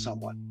France or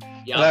someone,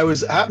 and I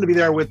happened to be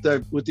there with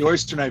the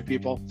Oyster Night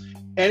people.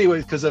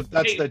 Anyway, because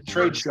that's the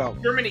trade show.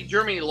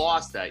 Germany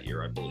lost that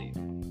year, I believe.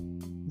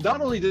 Not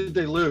only did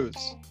they lose,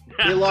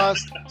 they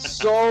lost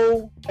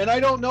and I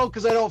don't know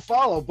because I don't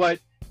follow, but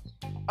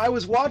I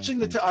was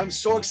watching I'm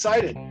so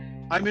excited.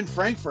 I'm in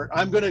Frankfurt.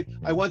 I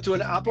went to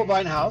an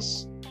Applwein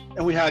house,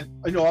 and we had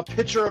a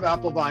pitcher of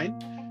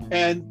Applwein,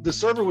 and the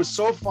server was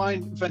so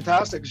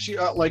fantastic. She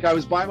I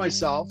was by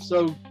myself,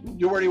 so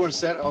where do you want to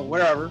sit? Oh,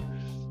 wherever.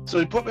 So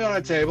he put me on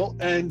a table,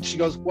 and she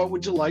goes, "What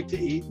would you like to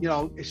eat?"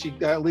 She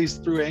at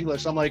least through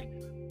English. I'm like,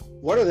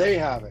 "What are they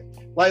having?"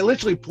 Well, I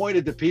literally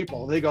pointed to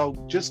people. They go,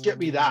 "Just get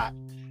me that,"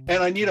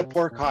 and I need a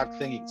pork hock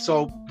thingy.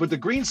 But the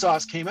green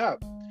sauce came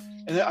out,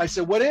 and I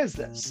said, "What is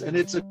this?" And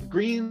it's a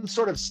green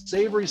sort of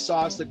savory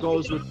sauce that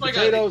goes with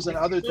potatoes and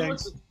other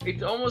things.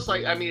 It's almost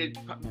like,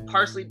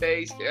 parsley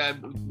based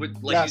with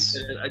yes.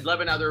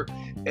 11 other.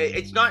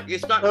 It's not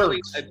really.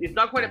 It's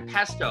not quite a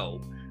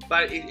pesto.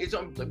 But it's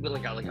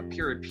like a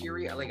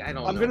piri. I don't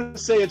know. I'm going to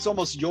say it's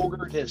almost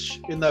yogurt-ish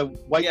in the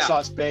white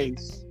sauce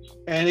base.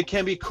 And it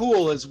can be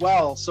cool as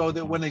well. So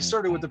that when they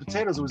started with the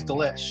potatoes, it was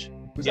delish.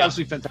 It was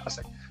absolutely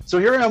fantastic. So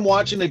here I am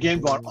watching the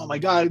game going, oh my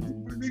God,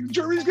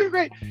 Germany's going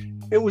great.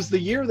 It was the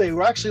year they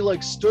were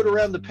actually stood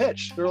around the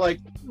pitch. They're like,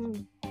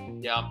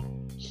 yeah.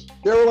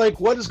 They were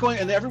like, what is going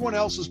on? And everyone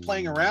else was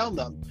playing around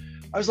them.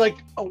 I was like,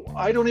 oh,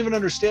 I don't even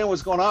understand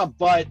what's going on.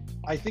 But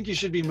I think you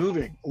should be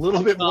moving a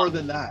little bit more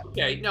than that.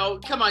 Okay, no,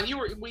 come on. You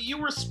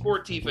were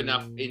sportive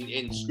enough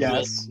in school.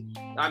 Yes.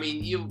 I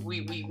mean,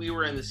 we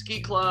were in the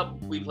ski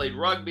club. We played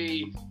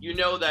rugby. You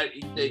know that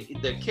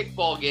the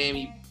kickball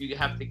game, you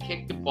have to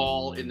kick the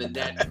ball in the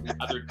net of the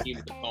other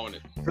team's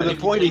opponent. For the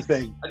pointy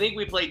thing. I think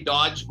we played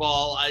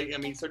dodgeball. I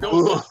mean, so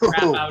don't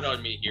crap out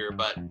on me here.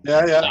 But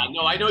yeah.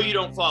 No, I know you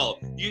don't follow.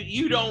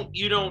 You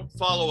don't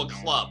follow a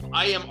club.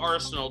 I am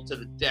Arsenal to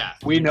the death.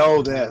 We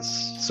know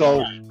this.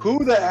 So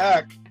who the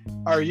heck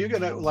are you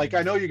gonna like?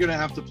 I know you're gonna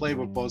have to play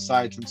with both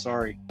sides. I'm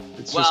sorry.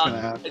 It's just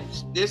gonna happen.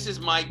 This is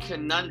my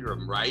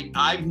conundrum, right?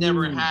 I've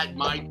never had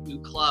my two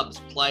clubs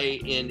play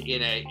in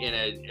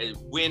a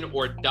win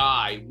or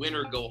die, win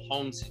or go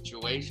home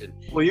situation.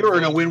 Well, you're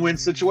in a win-win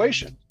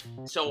situation.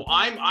 So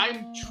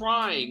I'm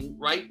trying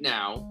right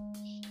now.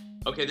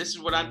 Okay, this is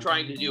what I'm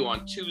trying to do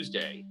on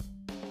Tuesday.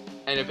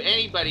 And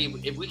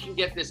if we can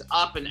get this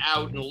up and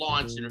out and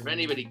launched, and if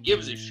anybody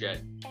gives a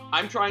shit,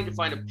 I'm trying to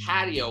find a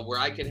patio where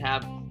I could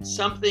have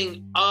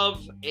something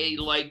of a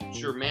like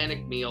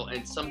Germanic meal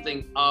and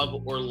something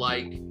of or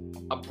like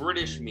a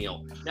British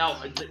meal.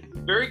 Now,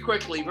 very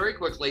quickly,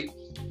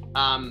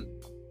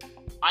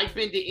 I've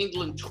been to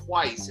England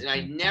twice, and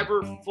I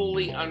never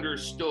fully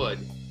understood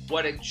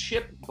what a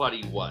chip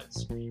buddy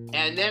was.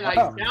 And then I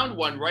found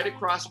one right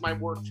across my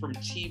work from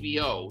TV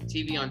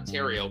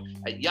Ontario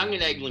at Yonge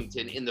and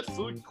Eglinton in the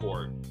food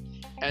court.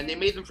 And they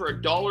made them for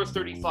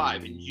 $1.35.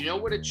 And do you know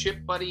what a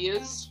chip buddy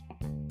is?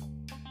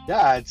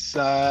 Yeah, it's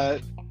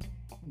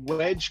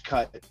wedge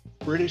cut,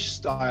 British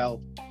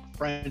style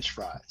French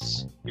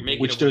fries,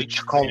 which they're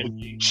called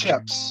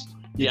chips.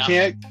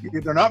 They're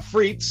not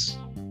frites.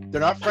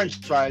 They're not French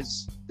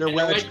fries. They're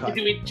wedge cut.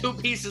 You're doing 2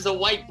 pieces of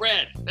white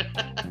bread.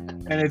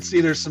 And it's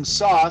either some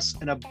sauce,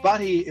 and a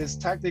buddy is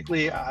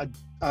technically a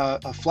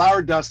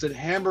flour dusted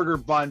hamburger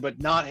bun, but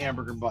not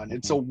hamburger bun.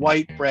 It's a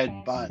white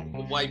bread bun.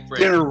 A white bread.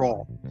 Dinner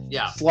roll.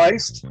 Yeah.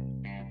 Sliced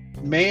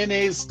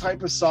mayonnaise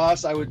type of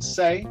sauce, I would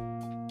say,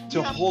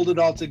 to hold it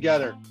all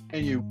together.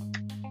 And you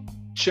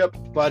chip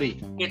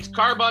buddy. It's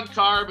carb on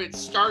carb. It's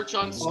starch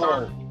on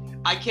starch.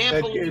 I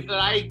can't believe that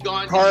I had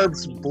gone.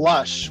 Carbs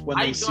blush when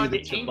they see the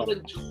chip buddy.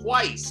 I've gone to England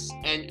twice,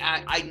 and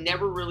I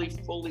never really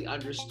fully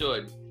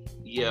understood.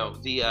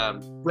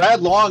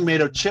 Brad Long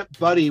made a chip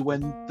buddy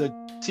when the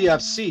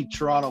TFC,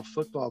 Toronto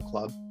Football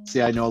Club.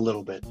 See, I know a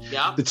little bit.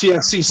 Yeah. The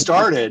TFC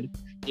started.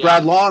 Yeah.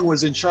 Brad Long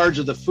was in charge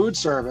of the food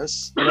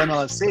service at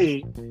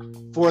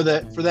MLSE for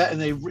that,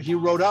 and he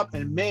wrote up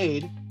and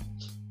made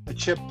a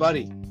chip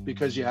buddy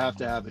because you have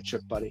to have a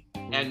chip buddy.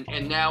 And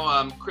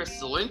now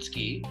Chris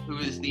Zielinski, who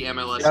is the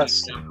MLS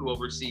chef who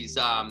oversees,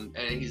 and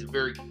he's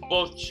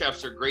both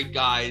chefs are great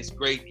guys,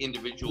 great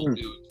individual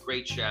dudes,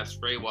 great chefs,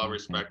 very well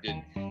respected.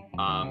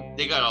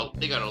 They got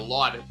a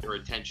lot of their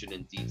attention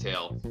and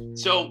detail.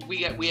 So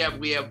we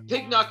have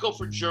Pig Knuckle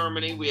for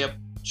Germany, we have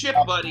Chip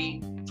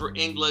Buddy for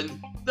England.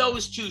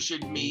 Those two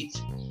should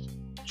meet.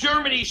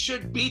 Germany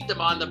should beat them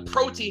on the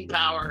protein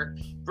power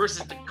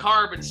versus the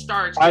carb and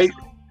starch. I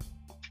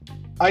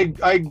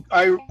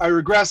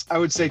regress. I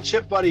would say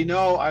Chip Buddy.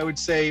 No, I would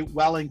say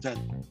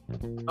Wellington.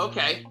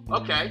 Okay.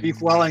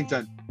 Beef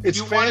Wellington.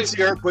 It's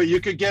fancier, but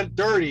you could get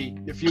dirty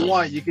if you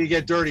want. You could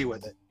get dirty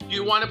with it. Do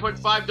you want to put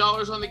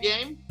 $5 on the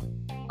game?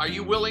 Are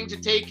you willing to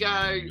take,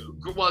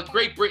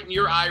 Great Britain,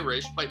 you're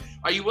Irish, but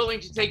are you willing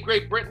to take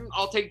Great Britain?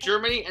 I'll take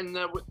Germany, and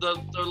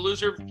the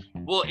loser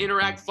will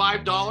interact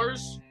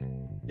 $5?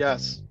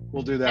 Yes,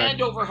 we'll do that.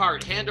 Hand over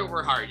heart.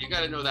 You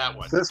got to know that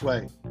one. This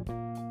way.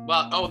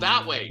 Well,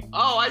 that way.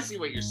 Oh, I see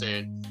what you're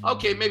saying.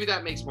 Okay, maybe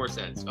that makes more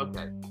sense.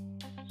 Okay.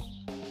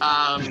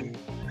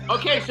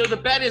 Okay, so the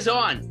bet is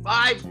on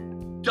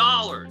 $5.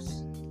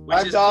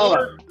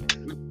 $5.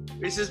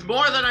 This is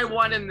more than I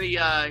won in the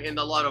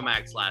Lotto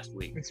Max last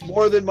week. It's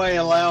more than my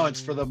allowance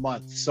for the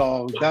month,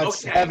 so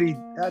that's heavy.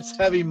 That's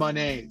heavy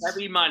money.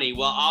 Heavy money.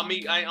 Well, I'll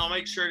make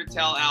sure to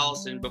tell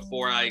Allison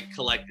before I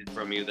collect it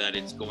from you that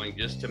it's going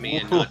just to me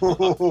and not.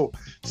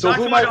 So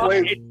who might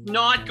wait? It's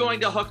not going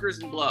to hookers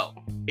and blow.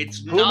 It's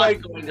who not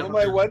might, going to. Who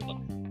might what?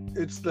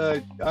 It's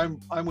the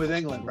I'm with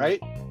England,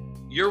 right?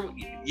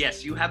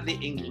 Yes, you have the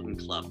England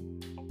club.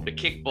 The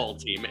kickball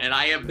team, and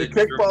I have the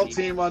kickball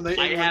team on the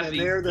England, I have and the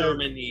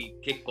Germany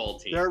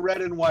kickball team. They're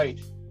red and white.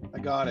 I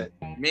got it.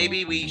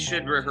 Maybe we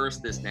should rehearse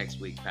this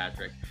next week,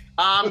 Patrick.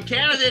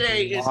 Canada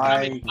Day is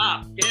coming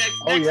up.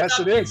 Yes,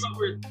 it is.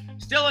 We're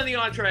still in the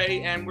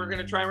entree, and we're going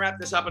to try and wrap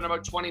this up in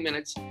about 20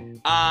 minutes.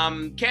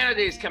 Canada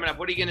Day is coming up.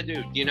 What are you going to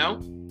do? Do you know?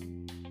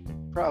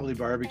 Probably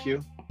barbecue.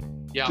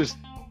 Yeah.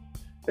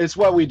 It's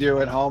what we do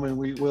at home, and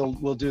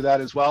we'll do that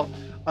as well.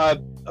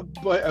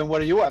 And what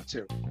are you up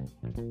to?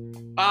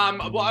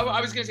 Well,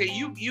 I was going to say,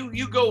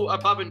 you go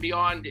above and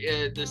beyond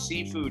the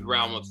seafood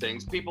realm of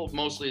things. People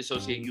mostly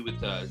associate you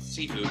with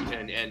seafood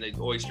and the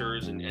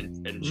oysters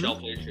and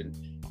shellfish and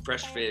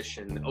fresh fish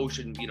and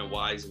ocean,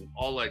 wise and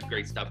all that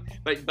great stuff.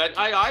 But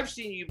I've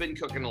seen you've been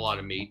cooking a lot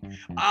of meat.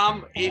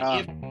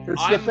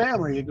 It's the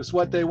family. It's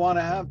what they want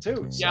to have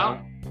too. So.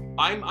 Yeah.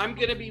 I'm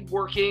going to be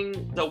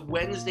working the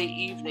Wednesday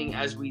evening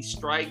as we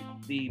strike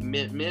the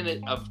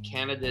minute of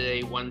Canada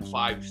Day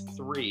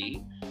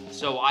 153.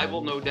 So I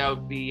will no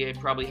doubt be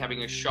probably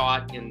having a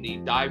shot in the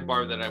dive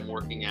bar that I'm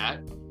working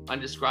at,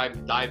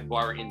 Undescribed Dive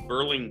Bar in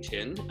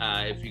Burlington.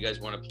 If you guys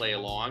want to play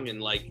along,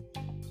 and like,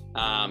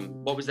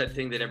 what was that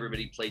thing that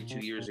everybody played 2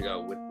 years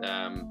ago with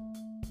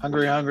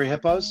Hungry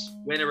Hippos?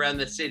 Went around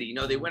the city.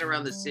 No, they went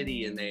around the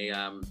city and they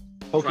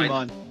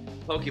Pokemon.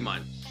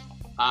 Pokemon.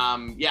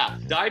 Yeah,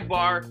 Dive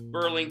Bar,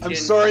 Burlington. I'm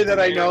sorry that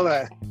I know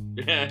that.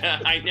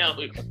 I know.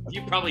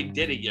 You probably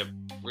did it, you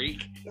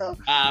freak.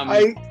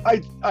 I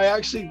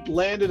actually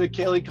landed at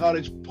Cayley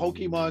Cottage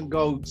Pokemon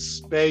Go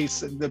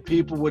space, and the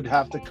people would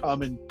have to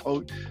come and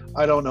poke.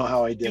 I don't know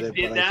how I did it,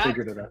 but I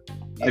figured it out.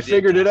 I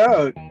figured it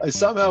out. I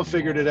somehow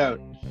figured it out.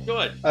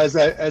 Good. As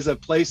a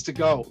place to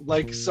go.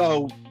 Like,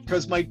 so,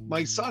 because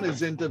my son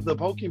is into the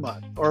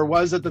Pokemon, or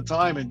was at the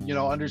time, and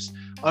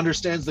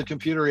understands the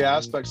computery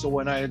aspect. So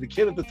when I had the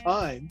kid at the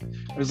time,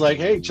 I was like,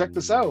 hey, check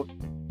this out.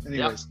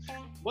 Anyways. Yep.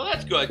 Well,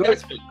 that's good.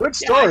 Good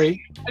story.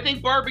 Yeah, I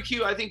think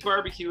barbecue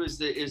is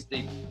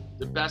the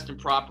best and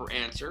proper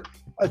answer.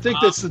 I think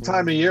that's the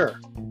time of year.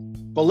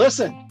 But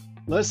listen.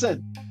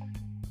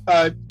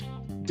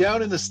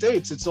 Down in the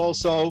States, it's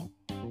also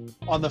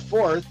on the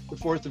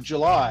 4th of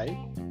July.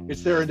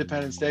 It's their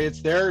Independence Day.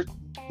 It's their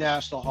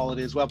national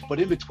holiday as well. But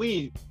in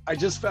between, I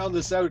just found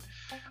this out.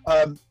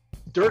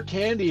 Dirt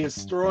Candy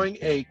is throwing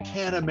a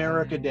Can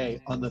America Day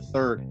on the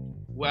 3rd.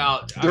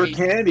 Well, Dirt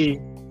Candy,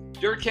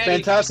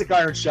 fantastic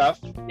Iron Chef.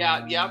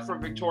 Yeah,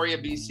 from Victoria,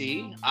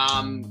 BC.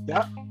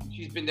 Yeah,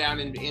 she's been down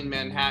in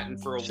Manhattan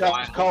for a Chef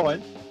while.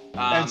 Cohen,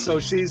 and so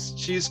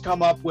she's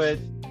come up with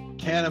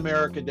Can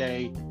America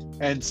Day,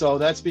 and so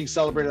that's being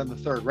celebrated on the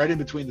 3rd, right in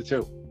between the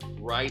two.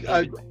 Right.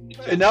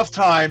 Enough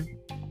time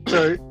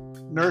to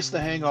nurse the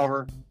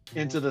hangover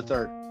into the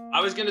 3rd.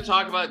 I was going to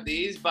talk about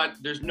these, but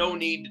there's no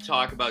need to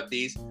talk about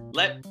these.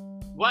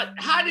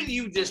 How did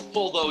you just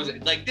pull those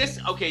like this?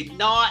 Okay,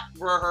 not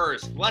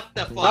rehearsed. What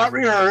the fuck? Not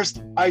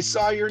rehearsed. I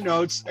saw your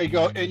notes. I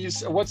go, and you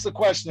said, what's the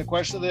question? The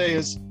question of the day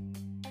is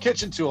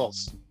kitchen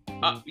tools.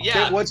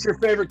 Yeah. What's your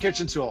favorite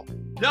kitchen tool?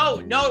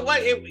 No.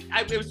 What?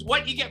 It was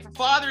what you get for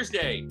Father's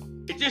Day.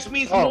 It just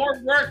means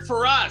more work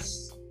for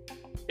us.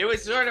 It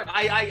was sort of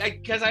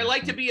because I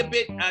like to be a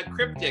bit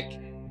cryptic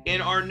in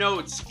our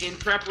notes in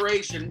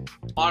preparation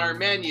on our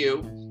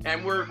menu,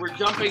 and we're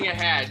jumping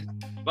ahead.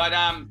 But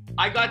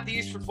I got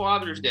these for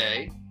Father's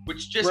Day,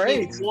 which just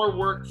means more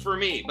work for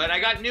me. But I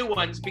got new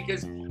ones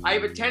because I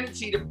have a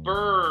tendency to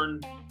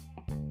burn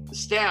the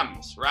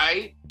stems,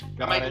 right?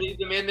 I might leave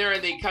them in there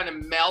and they kind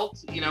of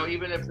melt,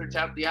 even if they're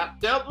tapped. There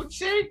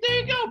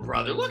you go,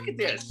 brother. Look at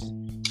this.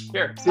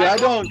 Here. See, I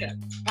don't.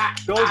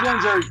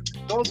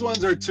 Those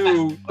ones are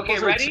too. Okay,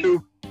 ready?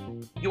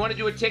 You want to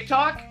do a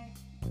TikTok?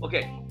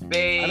 Okay,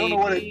 baby. I don't know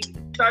what it.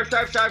 Sharp,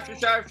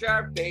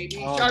 baby.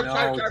 Sharp.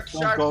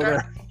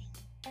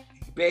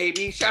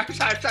 Baby sharp,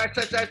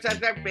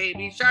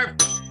 baby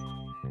sharp.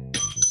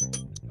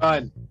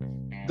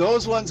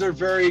 Those ones are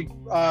very,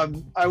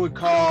 I would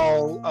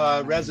call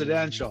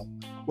residential,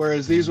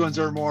 whereas these ones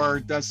are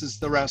more. This is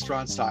the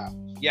restaurant style.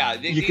 Yeah,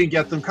 you can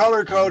get them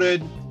color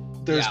coded.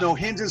 There's no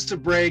hinges to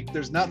break.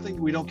 There's nothing.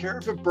 We don't care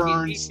if it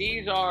burns.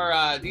 These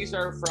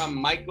are from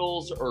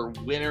Michaels or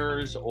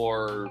Winners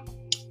or.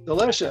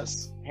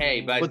 Delicious.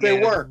 Hey, but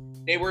they work.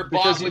 They were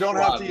bought because you don't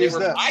have to use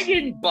this. I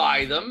didn't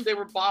buy them. They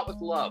were bought with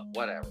love.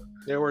 Whatever.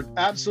 They were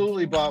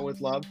absolutely bought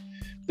with love.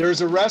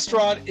 There's a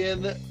restaurant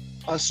in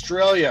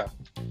Australia.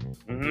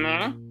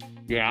 Mm-hmm.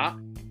 Yeah.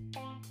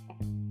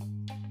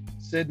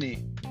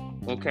 Sydney.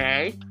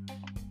 Okay.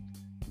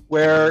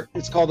 Where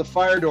it's called the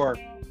Fire Door.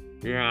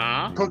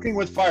 Yeah. Cooking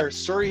with Fire.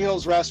 Surrey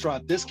Hills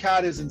Restaurant. This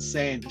cat is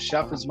insane. The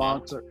chef is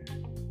monster.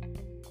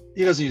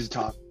 He doesn't use a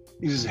tong.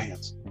 He uses his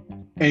hands.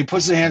 And he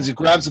puts his hands, he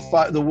grabs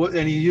the wood,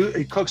 and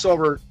he cooks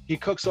over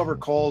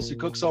coals, he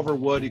cooks over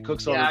wood, he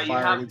cooks over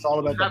fire. It's all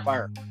about the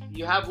fire.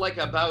 You have like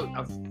about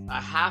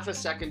a half a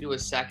second to a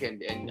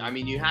second, and I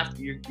mean, you have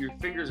to, your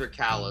fingers are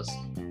callous.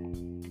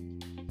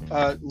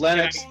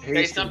 Lennox. Can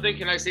I say something?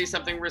 Can I say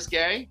something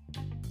risque?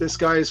 This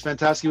guy is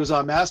fantastic. He was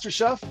on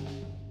MasterChef.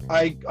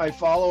 I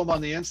follow him on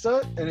the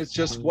Insta, and it's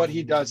just what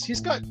he does. He's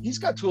got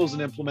tools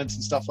and implements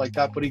and stuff like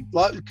that, but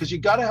because you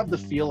got to have the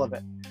feel of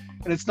it.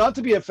 And it's not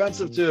to be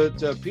offensive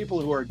to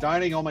people who are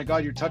dining. Oh my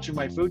God, you're touching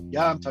my food.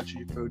 Yeah, I'm touching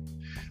your food.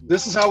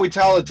 This is how we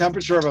tell the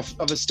temperature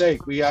of a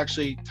steak. We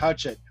actually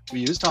touch it.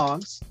 We use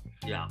tongs.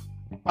 Yeah.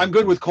 I'm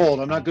good with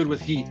cold. I'm not good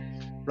with heat,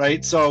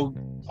 right? So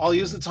I'll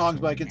use the tongs,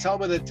 but I can tell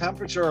by the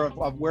temperature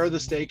of where the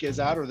steak is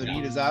at or the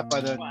meat is at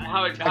by the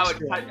how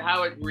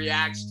it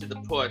reacts to the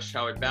push,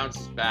 how it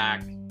bounces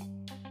back.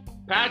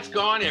 Pat's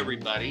gone,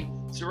 everybody.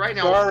 So right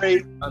now,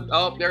 sorry.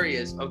 Oh, there he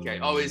is. Okay.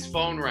 Oh, his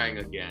phone rang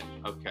again.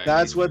 Okay.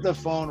 That's what the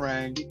phone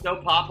rang. He's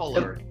so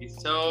popular.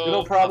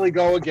 It'll probably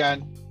go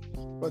again,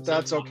 but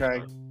that's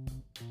okay.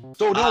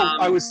 So no,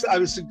 I was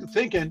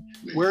thinking,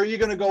 where are you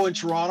going to go in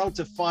Toronto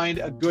to find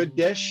a good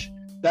dish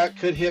that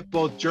could hit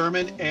both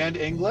German and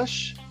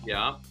English?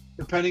 Yeah.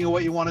 Depending on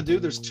what you want to do,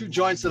 there's two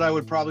joints that I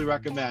would probably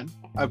recommend.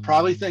 I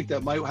probably think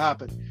that might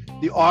happen.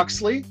 The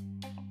Oxley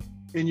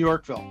in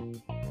Yorkville.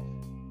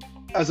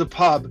 as a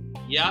pub.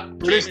 Yeah.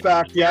 British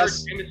backed,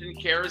 yes. Jameson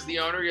Kerr is the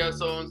owner. He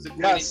also owns the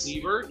Queen and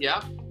Beaver.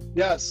 Yeah.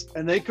 Yes,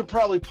 and they could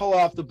probably pull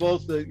off the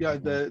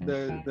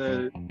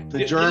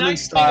German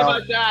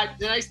style. The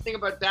nice thing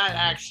about that,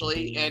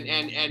 actually,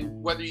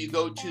 and whether you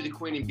go to the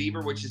Queen and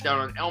Beaver, which is down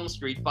on Elm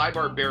Street, by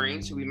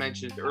Barbarians, who we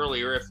mentioned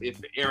earlier.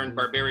 If Aaron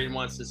Barbarian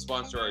wants to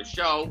sponsor our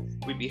show,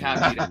 we'd be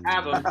happy to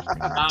have him.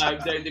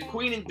 The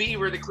Queen and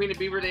Beaver,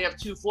 they have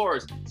 2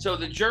 floors, so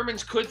the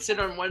Germans could sit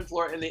on one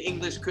floor and the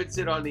English could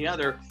sit on the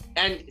other,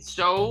 and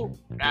so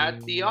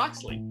at the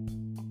Oxley.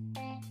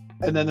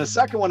 And then the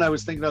second one I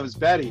was thinking of is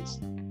Betty's.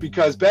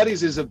 Because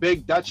Betty's is a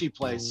big Dutchy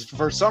place.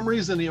 For some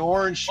reason, the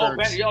orange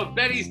shirts.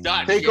 Betty's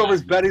Dutch.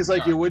 Takeovers Betty's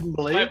like you wouldn't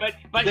believe.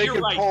 But they you're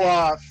can right. pull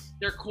off.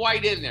 They're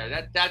quite in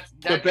there.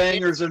 The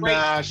bangers and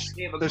mash.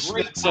 They have a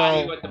great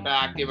patio at the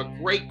back. They have a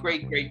great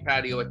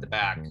patio at the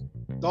back.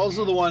 Those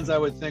are the ones I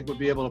would think would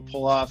be able to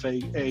pull off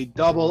a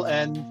double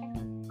end.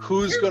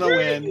 Who's going to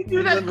win? You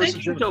do that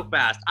thinking so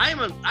fast. I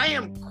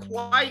am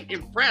quite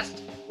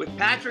impressed with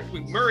Patrick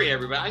McMurray.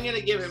 Everybody, I'm going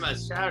to give him a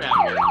shout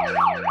out here.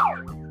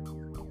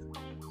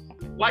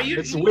 Why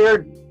it's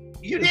weird.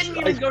 You didn't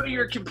even go to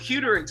your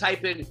computer and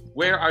type in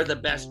where are the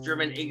best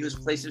German English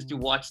places to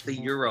watch the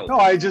Euro. No,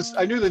 I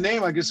knew the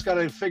name. I just got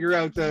to figure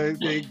out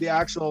the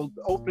actual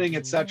opening,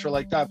 etc.,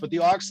 like that. But the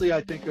Oxley,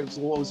 I think,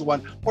 was the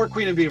one, or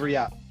Queen and Beaver,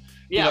 yeah,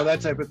 that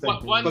type of thing.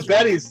 One's but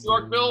Betty's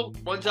Yorkville,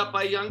 one's up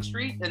by Yonge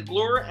Street and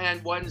Bloor,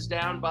 and one's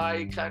down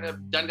by kind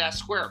of Dundas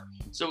Square.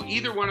 So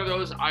either one of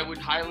those, I would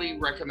highly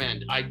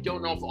recommend. I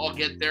don't know if I'll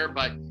get there,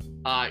 but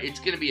it's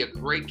going to be a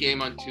great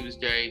game on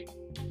Tuesday.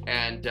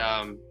 And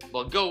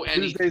go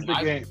any. Tuesday's the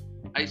game.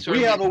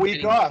 We have a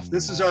week off.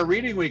 This is our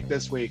reading week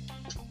this week.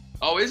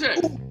 Oh, is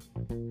it?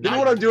 You know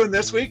what I'm doing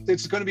this week?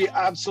 It's going to be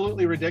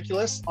absolutely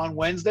ridiculous. On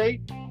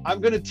Wednesday, I'm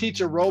going to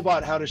teach a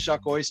robot how to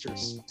shuck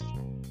oysters.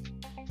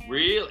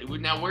 Really?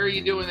 Now, where are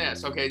you doing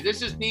this? Okay,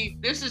 this is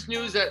neat. This is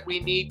news that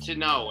we need to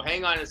know.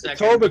 Hang on a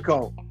second.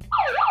 Etobicoke.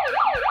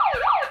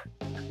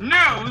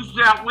 News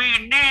that we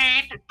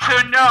need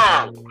to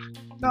know.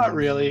 Not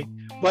really.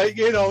 But,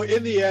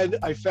 in the end,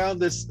 I found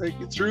this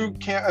through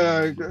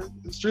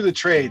the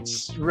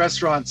trades,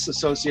 restaurants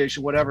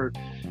association, whatever.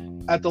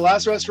 At the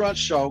last restaurant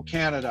show,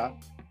 Canada,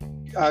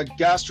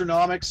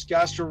 Gastronomics,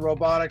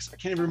 Gastro-Robotics, I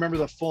can't even remember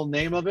the full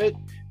name of it.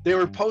 They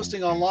were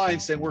posting online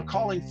saying, we're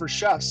calling for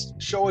chefs.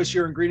 Show us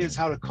your ingredients,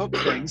 how to cook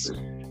things.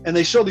 And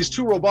they show these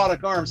 2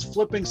 robotic arms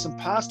flipping some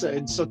pasta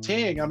and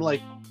sauteing. I'm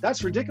like,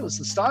 that's ridiculous.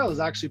 The style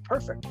is actually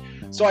perfect.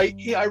 So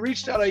I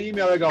reached out, I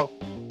emailed, I go,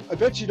 I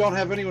bet you don't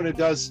have anyone who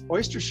does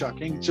oyster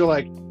shucking. So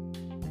like,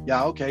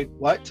 yeah, okay,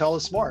 what? Tell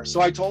us more.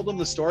 So I told them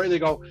the story. They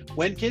go,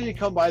 when can you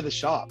come by the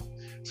shop?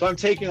 So I'm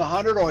taking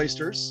 100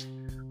 oysters.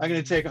 I'm going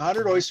to take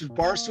 100 oysters,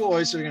 Barstool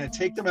oysters. I'm going to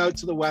take them out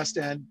to the West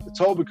End,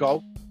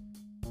 Etobicoke,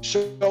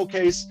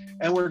 showcase.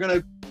 And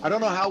I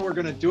don't know how we're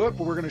going to do it,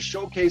 but we're going to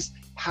showcase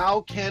how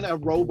can a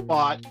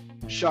robot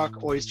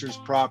shuck oysters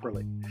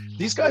properly.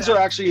 These guys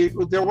are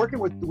they're working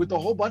with a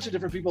whole bunch of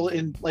different people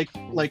in like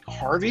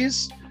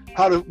Harvey's,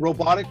 how to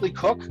robotically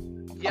cook.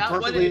 Yeah,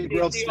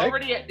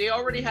 they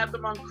already have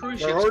them on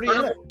cruise ships.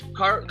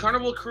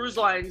 Carnival Cruise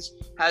Lines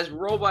has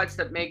robots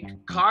that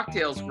make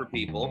cocktails for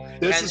people.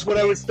 This is what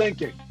I was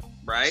thinking.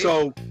 Right.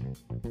 So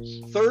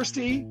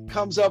Thirsty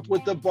comes up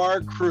with the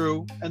bar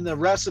crew and the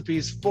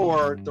recipes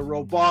for the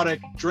robotic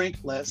drink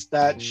list.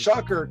 That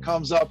Shucker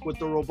comes up with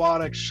the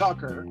robotic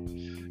shucker.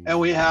 And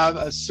we have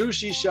a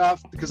sushi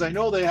chef, because I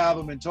know they have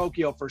them in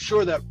Tokyo for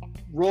sure, that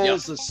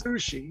rolls the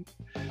sushi.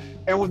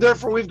 And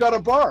therefore we've got a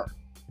bar.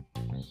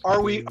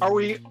 Are we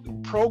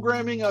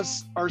programming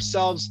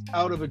ourselves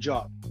out of a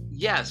job?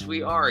 Yes,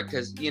 we are,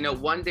 because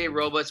one day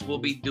robots will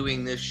be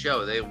doing this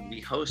show. They will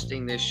be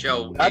hosting this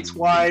show. That's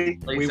why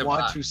we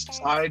want to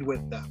side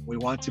with them. We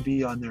want to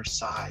be on their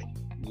side.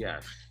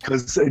 Yes.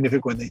 Because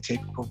when they take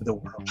over the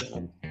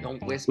world,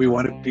 don't whisper. We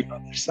want to be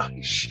on their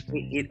side.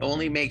 It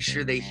only makes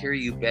sure they hear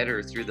you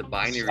better through the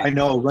binary. I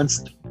know.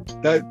 Once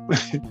the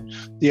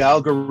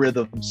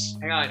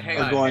algorithms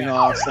are going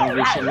off, saying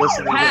we should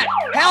listen to Pat,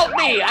 help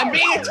me! I'm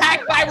being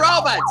attacked by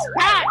robots.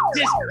 Pat,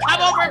 just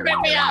come over and pick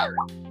me up.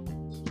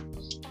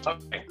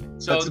 Okay,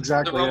 so that's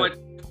exactly it.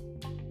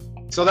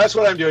 So that's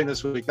what I'm doing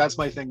this week. That's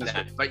my thing this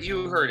week. But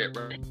you heard it,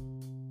 right?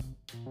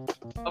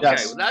 Okay,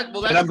 yes. That's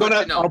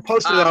I'll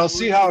post it. I'll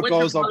see how it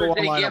goes. I'll go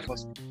online and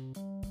post it.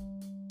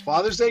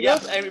 Father's Day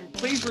gift? I mean,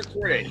 please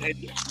record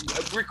it.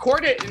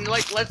 Record it and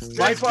let's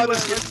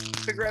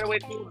figure out a way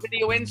to do a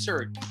video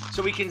insert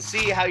so we can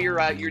see how your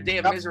day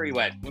of misery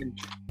went.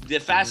 The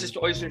fastest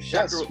oyster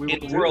shucker in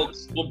the world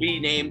will be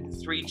named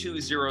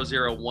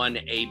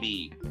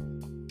 32001AB.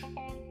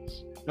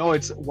 No,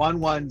 it's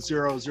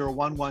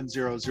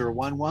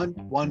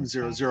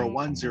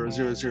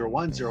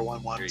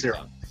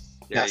 1100110011100100101010.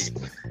 Yes.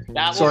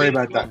 Sorry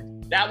about that.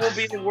 That will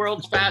be the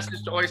world's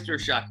fastest oyster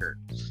shucker.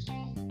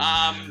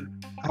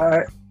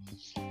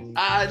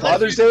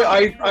 Father's Day,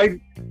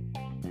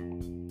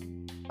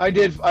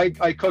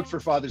 I cooked for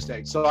Father's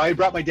Day. So I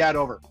brought my dad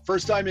over.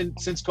 First time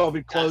since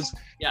COVID closed.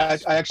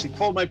 Yes. I actually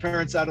pulled my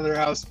parents out of their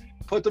house,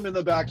 put them in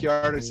the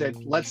backyard and said,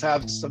 let's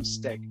have some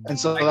steak. And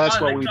so that's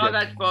what we did. I saw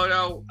that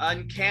photo.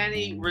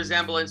 Uncanny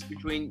resemblance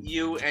between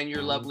you and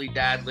your lovely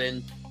dad,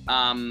 Lynn.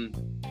 That's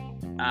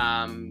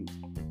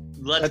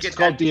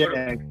called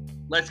DNA.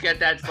 Let's get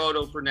that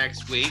photo for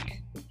next week.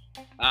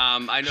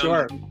 I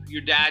know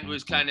your dad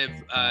was kind of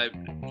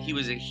he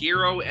was a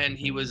hero, and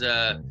he was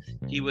a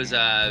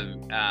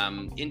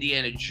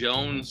Indiana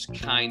Jones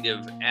kind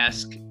of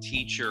esque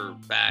teacher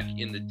back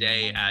in the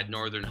day at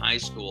Northern High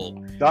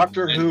School.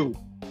 Doctor Who.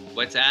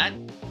 What's that?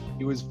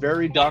 He was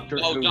very Doctor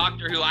Who. Oh,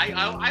 Doctor Who.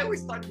 I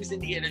always thought he was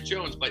Indiana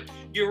Jones, but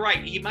you're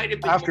right. He might have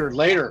been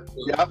later.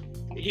 Yep.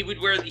 He would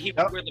wear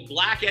the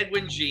black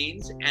Edwin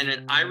jeans and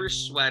an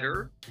Irish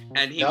sweater,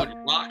 and he would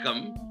rock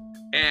them,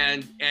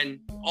 and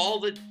all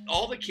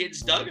the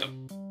kids dug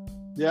him.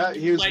 Yeah,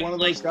 he was one of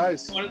those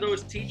guys. One of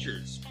those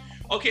teachers.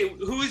 Okay,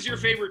 who is your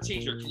favorite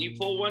teacher? Can you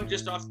pull one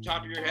just off the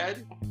top of your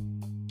head?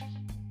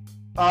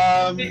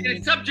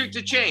 It's subject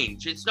to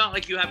change. It's not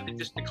like you have to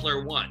just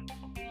declare one.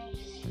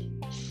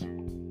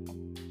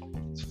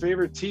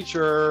 Favorite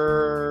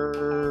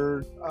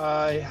teacher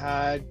I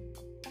had.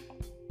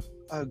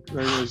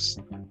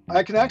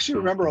 I can actually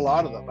remember a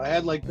lot of them. I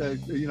had I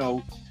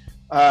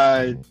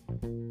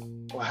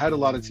had a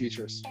lot of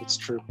teachers. It's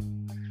true.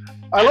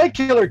 I like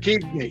Killer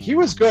Keaveney. He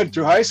was good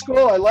through high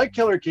school. I like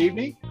Killer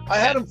Keaveney. I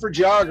had him for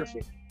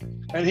geography,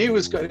 and he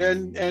was good.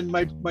 And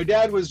my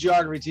dad was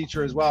geography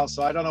teacher as well.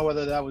 So I don't know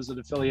whether that was an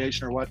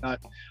affiliation or whatnot.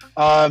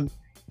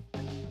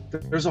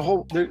 There's a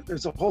whole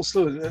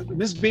slew.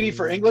 Miss Beatty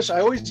for English.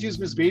 I always use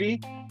Miss Beatty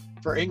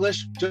for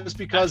English just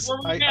because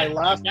I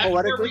laugh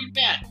poetically.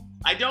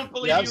 I don't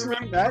believe you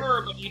remember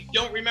her, but you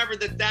don't remember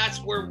that's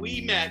where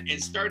we met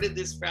and started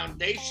this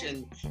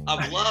foundation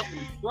of love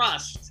and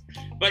trust.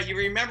 But you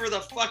remember the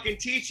fucking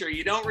teacher.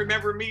 You don't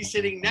remember me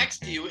sitting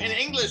next to you in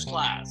English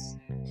class.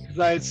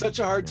 I had such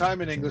a hard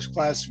time in English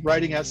class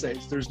writing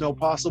essays. There's no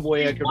possible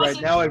way I could write.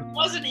 Now, She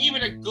wasn't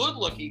even a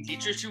good-looking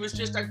teacher. She was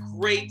just a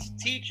great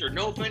teacher.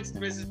 No offense to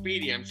Mrs.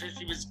 Beatty. I'm sure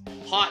she was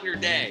hot in her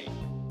day,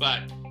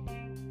 but...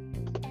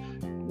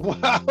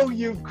 Wow,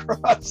 you've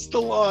crossed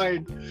the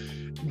line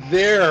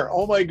there.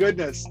 Oh my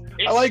goodness.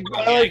 I like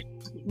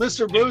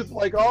Mr. Booth,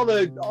 like all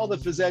the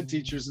phys ed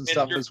teachers and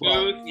stuff as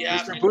well.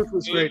 Mr. Booth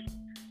was great.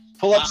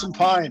 Pull up some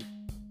pine.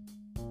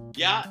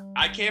 Yeah,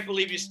 I can't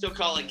believe you still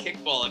call it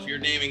kickball if you're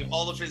naming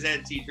all the phys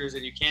ed teachers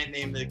and you can't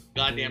name the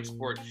goddamn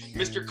sport.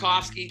 Mr.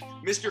 Kofsky,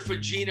 Mr.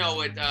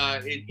 Fugino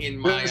in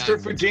my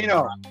Mr.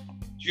 Fugino.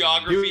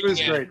 Geography. He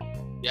was great.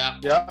 Yeah.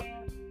 Yeah.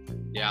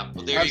 Yeah.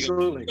 Well, there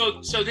Absolutely. you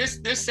go. So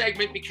this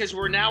segment, because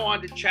we're now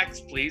on to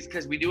checks, please,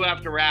 because we do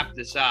have to wrap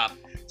this up.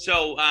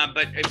 So,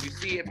 but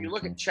if you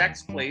look at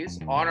checks, please,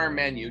 on our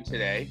menu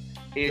today,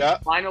 is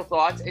final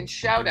thoughts and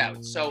shout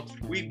outs. So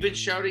we've been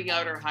shouting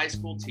out our high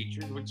school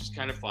teachers, which is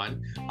kind of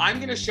fun. I'm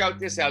going to shout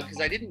this out because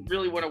I didn't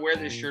really want to wear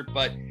this shirt,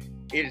 but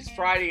it is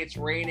Friday. It's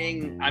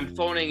raining. I'm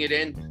phoning it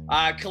in.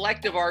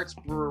 Collective Arts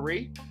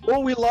Brewery.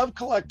 Oh, we love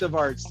Collective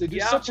Arts. They do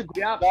such a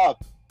good job.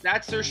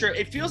 That's their shirt.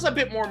 It feels a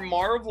bit more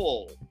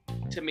Marvel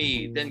to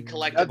me than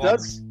Collective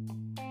Arts.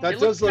 That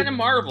does look kind of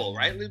Marvel,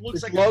 right? It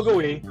looks like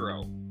logo-y.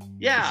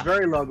 Yeah. It's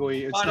very logo-y.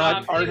 It's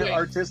not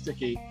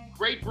artistic-y.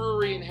 Great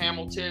brewery in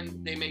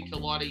Hamilton. They make a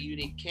lot of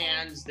unique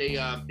cans.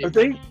 They're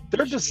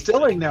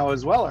distilling now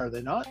as well, are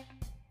they not?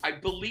 I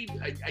believe.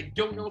 I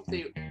don't know if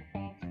they.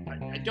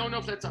 I don't know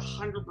if that's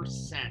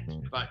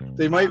 100%, but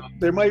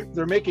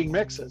they're making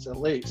mixes at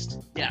least.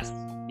 Yes,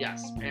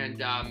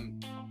 and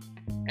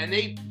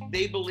they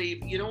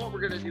believe. You know what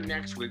we're gonna do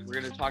next week?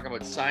 We're gonna talk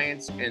about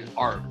science and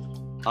art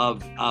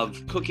of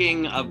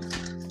cooking, of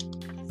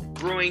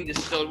brewing,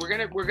 distilled.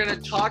 We're gonna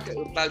talk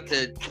about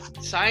the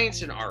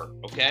science and art.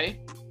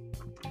 Okay.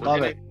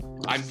 Love it.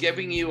 I'm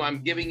giving you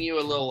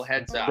a little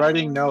heads up.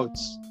 Writing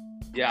notes.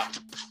 Yeah.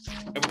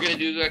 And we're going to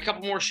do a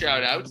couple more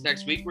shout outs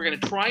next week. We're going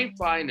to try and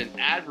find an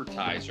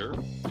advertiser.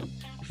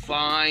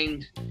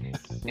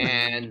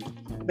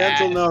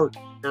 Mental note.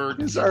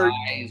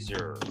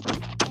 Advertiser.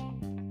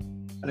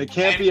 And it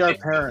can't be our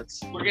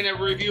parents. We're going to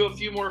review a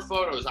few more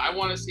photos. I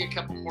want to see a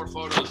couple more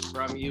photos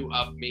from you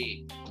of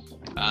me.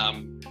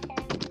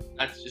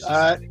 That's just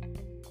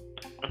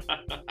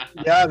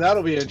yeah,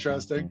 that'll be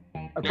interesting.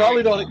 I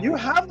probably don't. You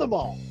have them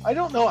all. I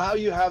don't know how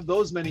you have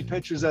those many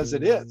pictures as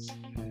it is.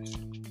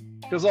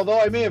 Because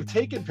although I may have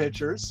taken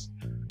pictures,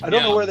 I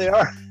don't know where they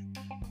are.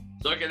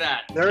 Look at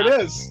that. There it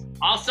is.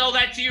 I'll sell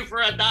that to you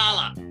for $1.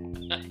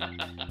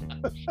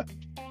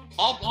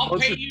 I'll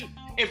pay you.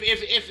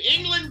 If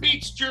England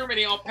beats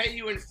Germany, I'll pay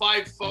you in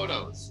 5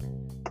 photos.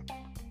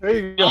 There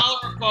you go.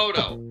 $1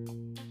 photo.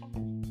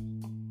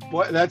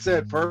 What? That's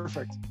it.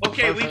 Perfect.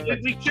 Okay,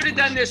 Perfect. we should have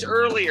done this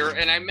earlier,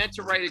 and I meant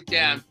to write it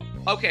down.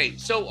 Okay,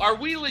 so are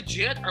we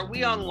legit? Are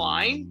we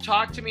online?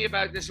 Talk to me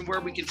about this and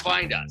where we can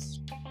find us.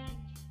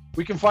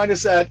 We can find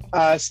us at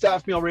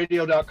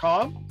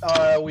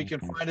staffmealradio.com. We can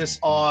find us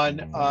on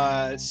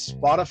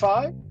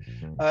Spotify.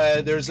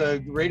 There's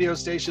a radio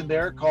station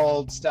there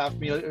called Staff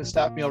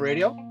Meal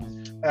Radio.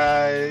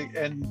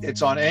 And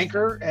it's on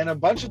Anchor and a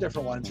bunch of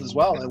different ones as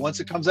well. And once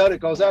it comes out,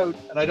 it goes out.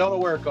 And I don't know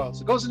where it goes.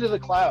 It goes into the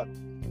cloud.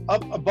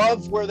 up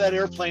above where that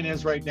airplane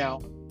is right now.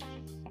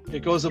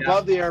 It goes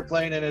above the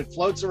airplane and it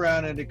floats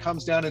around and it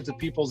comes down into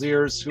people's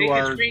ears who Take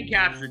are. A screen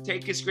capture.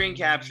 Take a screen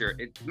capture.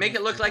 Make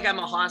it look like I'm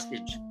a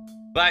hostage,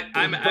 but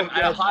I'm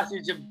a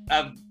hostage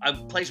of a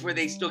place where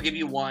they still give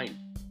you wine.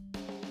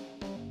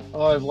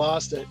 Oh, I've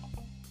lost it.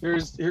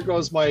 Here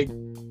goes my.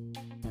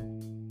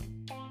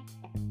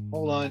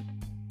 Hold on.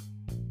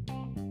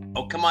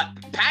 Oh, come on.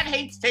 Pat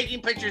hates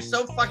taking pictures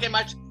so fucking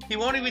much. He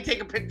won't even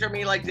take a picture of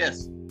me like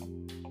this.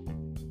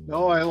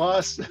 No, I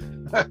lost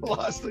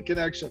the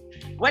connection.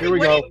 What are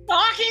you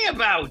talking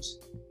about?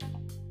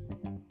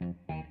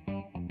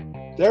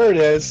 There it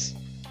is.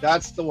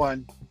 That's the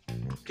one.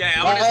 Okay.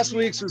 Last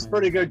week's was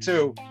pretty good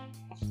too.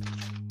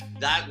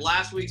 That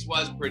last week's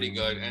was pretty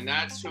good. And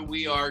that's who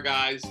we are,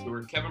 guys.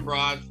 We're Kevin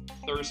Broad,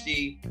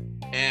 Thirsty,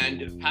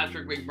 and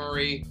Patrick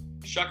McMurray,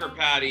 Shucker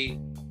Patty,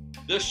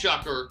 the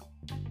Shucker,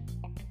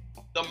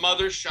 the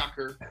mother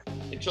Shucker,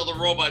 until the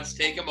robots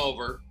take him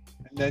over.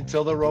 And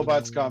until the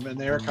robots come, and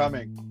they are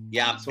coming.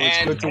 Yeah. So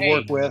it's good to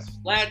work with.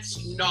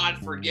 Let's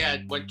not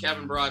forget what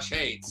Kevin Brosh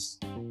hates.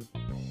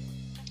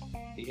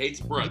 He hates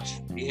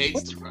brunch. He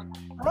hates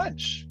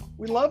brunch.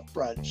 We love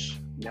brunch.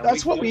 No,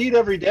 That's what we eat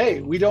every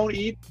day. We don't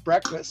eat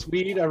breakfast. We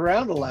eat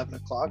around 11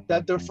 o'clock.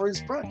 That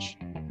defers brunch.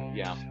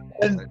 Yeah.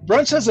 And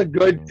brunch has a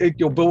good,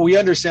 but we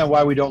understand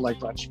why we don't like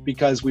brunch,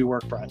 because we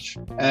work brunch.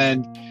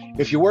 And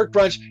if you work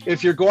brunch,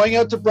 if you're going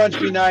out to brunch,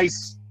 be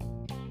nice.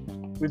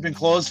 We've been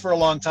closed for a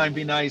long time.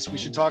 Be nice. We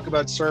should talk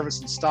about service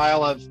and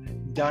style of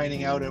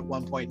dining out at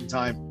one point in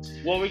time.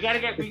 Well, we gotta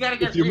get.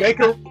 If you make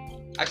a,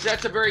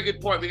 that's a very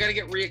good point. We gotta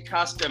get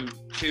reaccustomed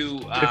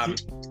to.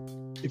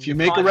 If you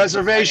make a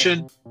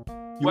reservation,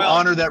 you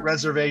honor that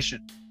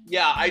reservation.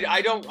 Yeah,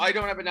 I don't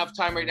have enough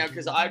time right now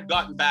because I've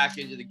gotten back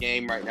into the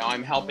game right now.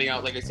 I'm helping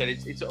out. Like I said,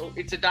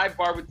 it's a dive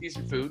bar with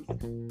decent food,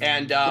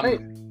 and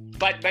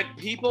but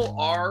people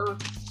are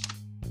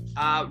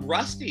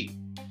rusty.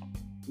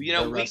 You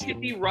know, we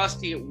could be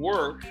rusty at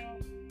work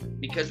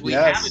because we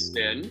haven't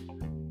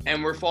been,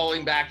 and we're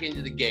falling back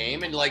into the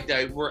game, and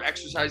we're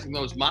exercising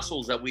those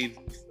muscles that we've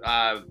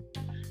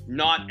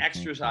not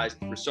exercised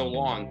for so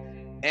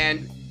long.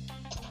 And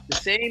the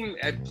same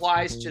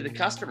applies to the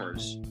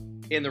customers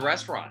in the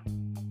restaurant.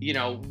 You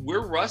know,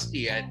 we're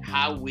rusty at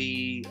how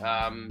we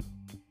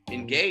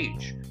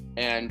engage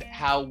and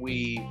how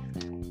we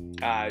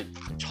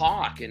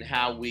talk and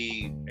how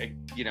we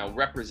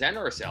represent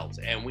ourselves,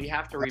 and we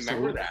have to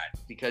remember that,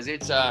 because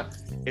it's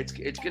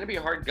going to be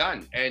a hard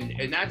gun,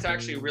 and that's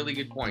actually a really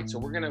good point. So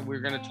we're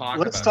gonna talk.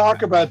 Let's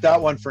talk about that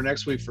one for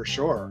next week for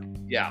sure.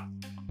 Yeah.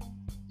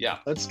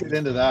 Let's get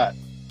into that.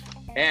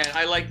 And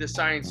I like the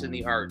science and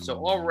the art. So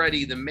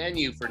already the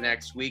menu for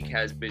next week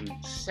has been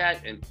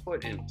set and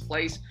put in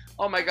place.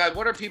 Oh my God,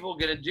 what are people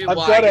going to do?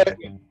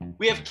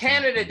 We have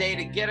Canada Day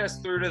to get us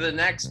through to the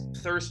next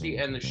Thirsty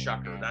and the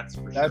Shucker. That's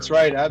for sure. That's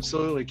right,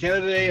 absolutely.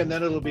 Canada Day, and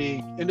then it'll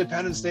be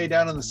Independence Day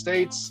down in the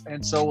States,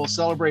 and so we'll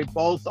celebrate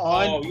both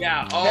on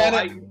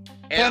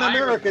Pan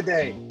America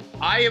Day.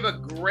 I have a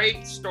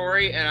great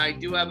story, and I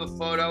do have a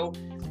photo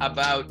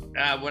about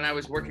when I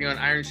was working on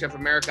Iron Chef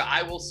America.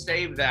 I will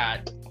save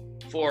that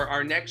for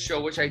our next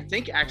show, which I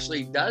think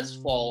actually does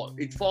fall.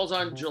 It falls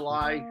on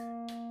July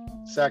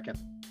 2nd.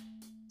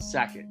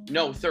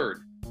 No,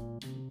 3rd.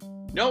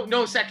 No,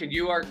 2nd.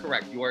 You are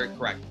correct.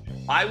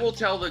 I will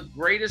tell the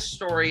greatest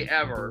story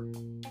ever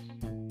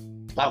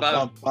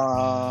about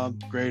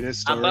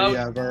greatest story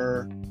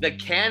ever. The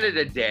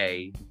Canada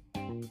Day,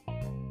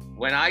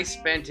 when I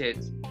spent it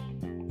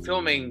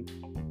filming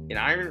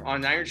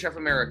on Iron Chef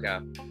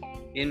America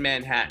in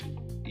Manhattan.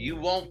 You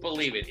won't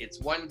believe it. It's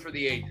one for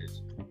the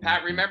ages.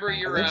 Pat, remember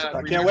your...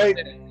 I can't wait.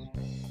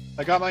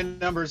 I got my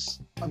numbers.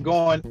 I'm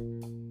going.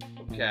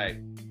 Okay.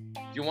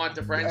 Do you want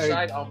the French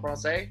side en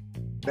français?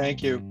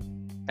 Thank you.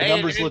 The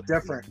numbers look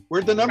different.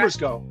 Where'd the numbers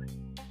go?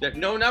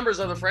 No numbers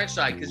on the French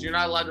side, because you're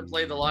not allowed to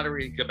play the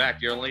lottery in Quebec.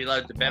 You're only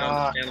allowed to bet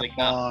on the Stanley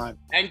Cup.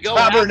 And go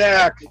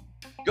Tabernacle.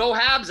 Go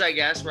Habs, I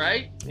guess,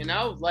 right? You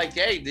know,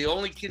 the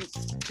only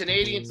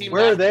Canadian team.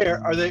 Where are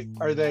they?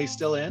 Are they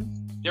still in?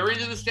 They're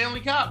into the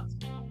Stanley Cup.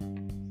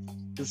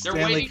 That's the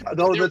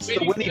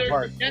winning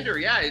part. Contender.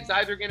 Yeah, it's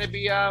either going to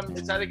be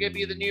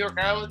the New York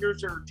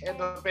Islanders or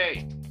Tampa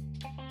Bay.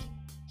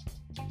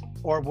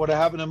 Or what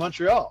happened in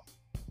Montreal?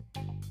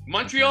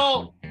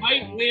 Montreal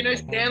might win a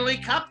Stanley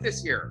Cup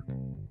this year.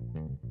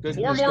 Goodness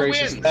 4 more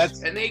gracious.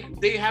 wins, and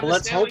they have.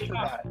 Let's hope for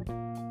that.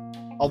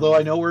 Although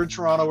I know we're in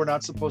Toronto, we're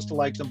not supposed to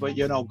like them, but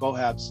go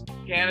Habs.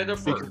 Canada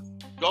first.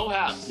 Go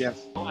Habs.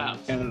 Yes. Go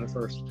Habs. Canada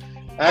first.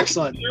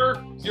 Excellent.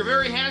 You're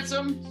very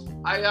handsome.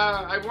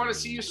 I want to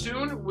see you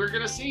soon. We're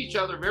gonna see each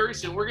other very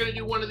soon. We're gonna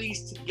do one of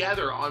these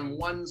together on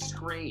one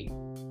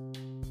screen.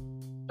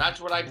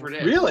 That's what I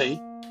predict.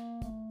 Really?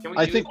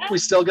 I think we're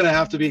still gonna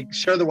have to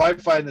share the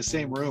Wi-Fi in the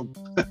same room.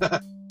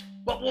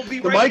 But we'll be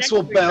the mics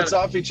will bounce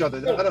off each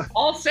other.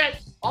 I'll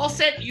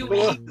set you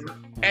here,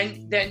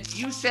 and then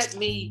you set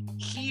me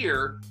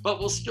here, but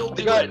we'll still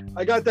do it.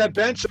 I got that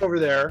bench over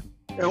there,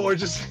 and we're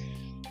just.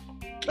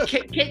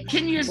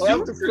 Can you we'll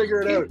have to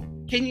figure it out.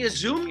 Can you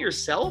Zoom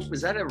yourself?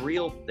 Is that a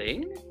real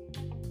thing?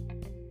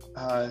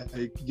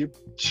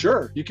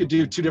 You could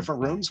do 2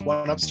 different rooms,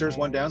 one upstairs,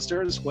 one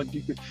downstairs.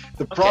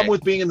 The problem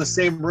with being in the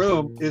same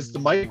room is the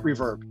mic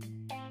reverb.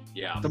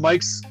 Yeah. The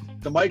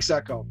mic's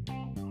echo.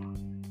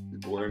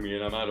 Boy,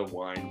 man, I'm out of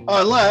wine.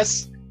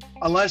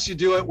 Unless you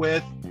do it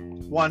with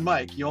one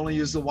mic. You only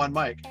use the one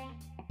mic.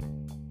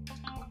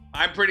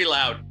 I'm pretty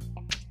loud.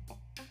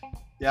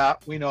 Yeah,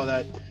 we know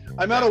that.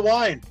 I'm out of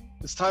wine.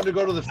 It's time to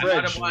go to the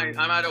fridge. I'm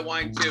out of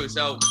wine too.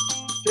 So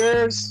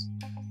cheers.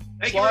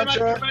 Thank you very much,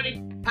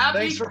 everybody. Happy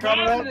Thanks for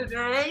coming Canada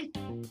Day.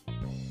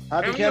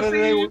 Happy Canada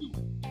Day.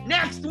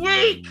 Next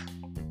week.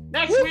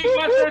 Next week,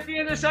 1:30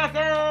 in the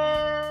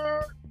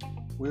soccer.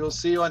 We will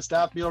see you on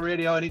Staff Meal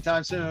Radio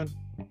anytime soon.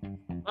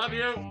 Love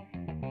you.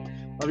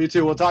 Love you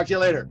too. We'll talk to you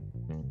later.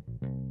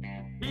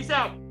 Peace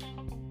out.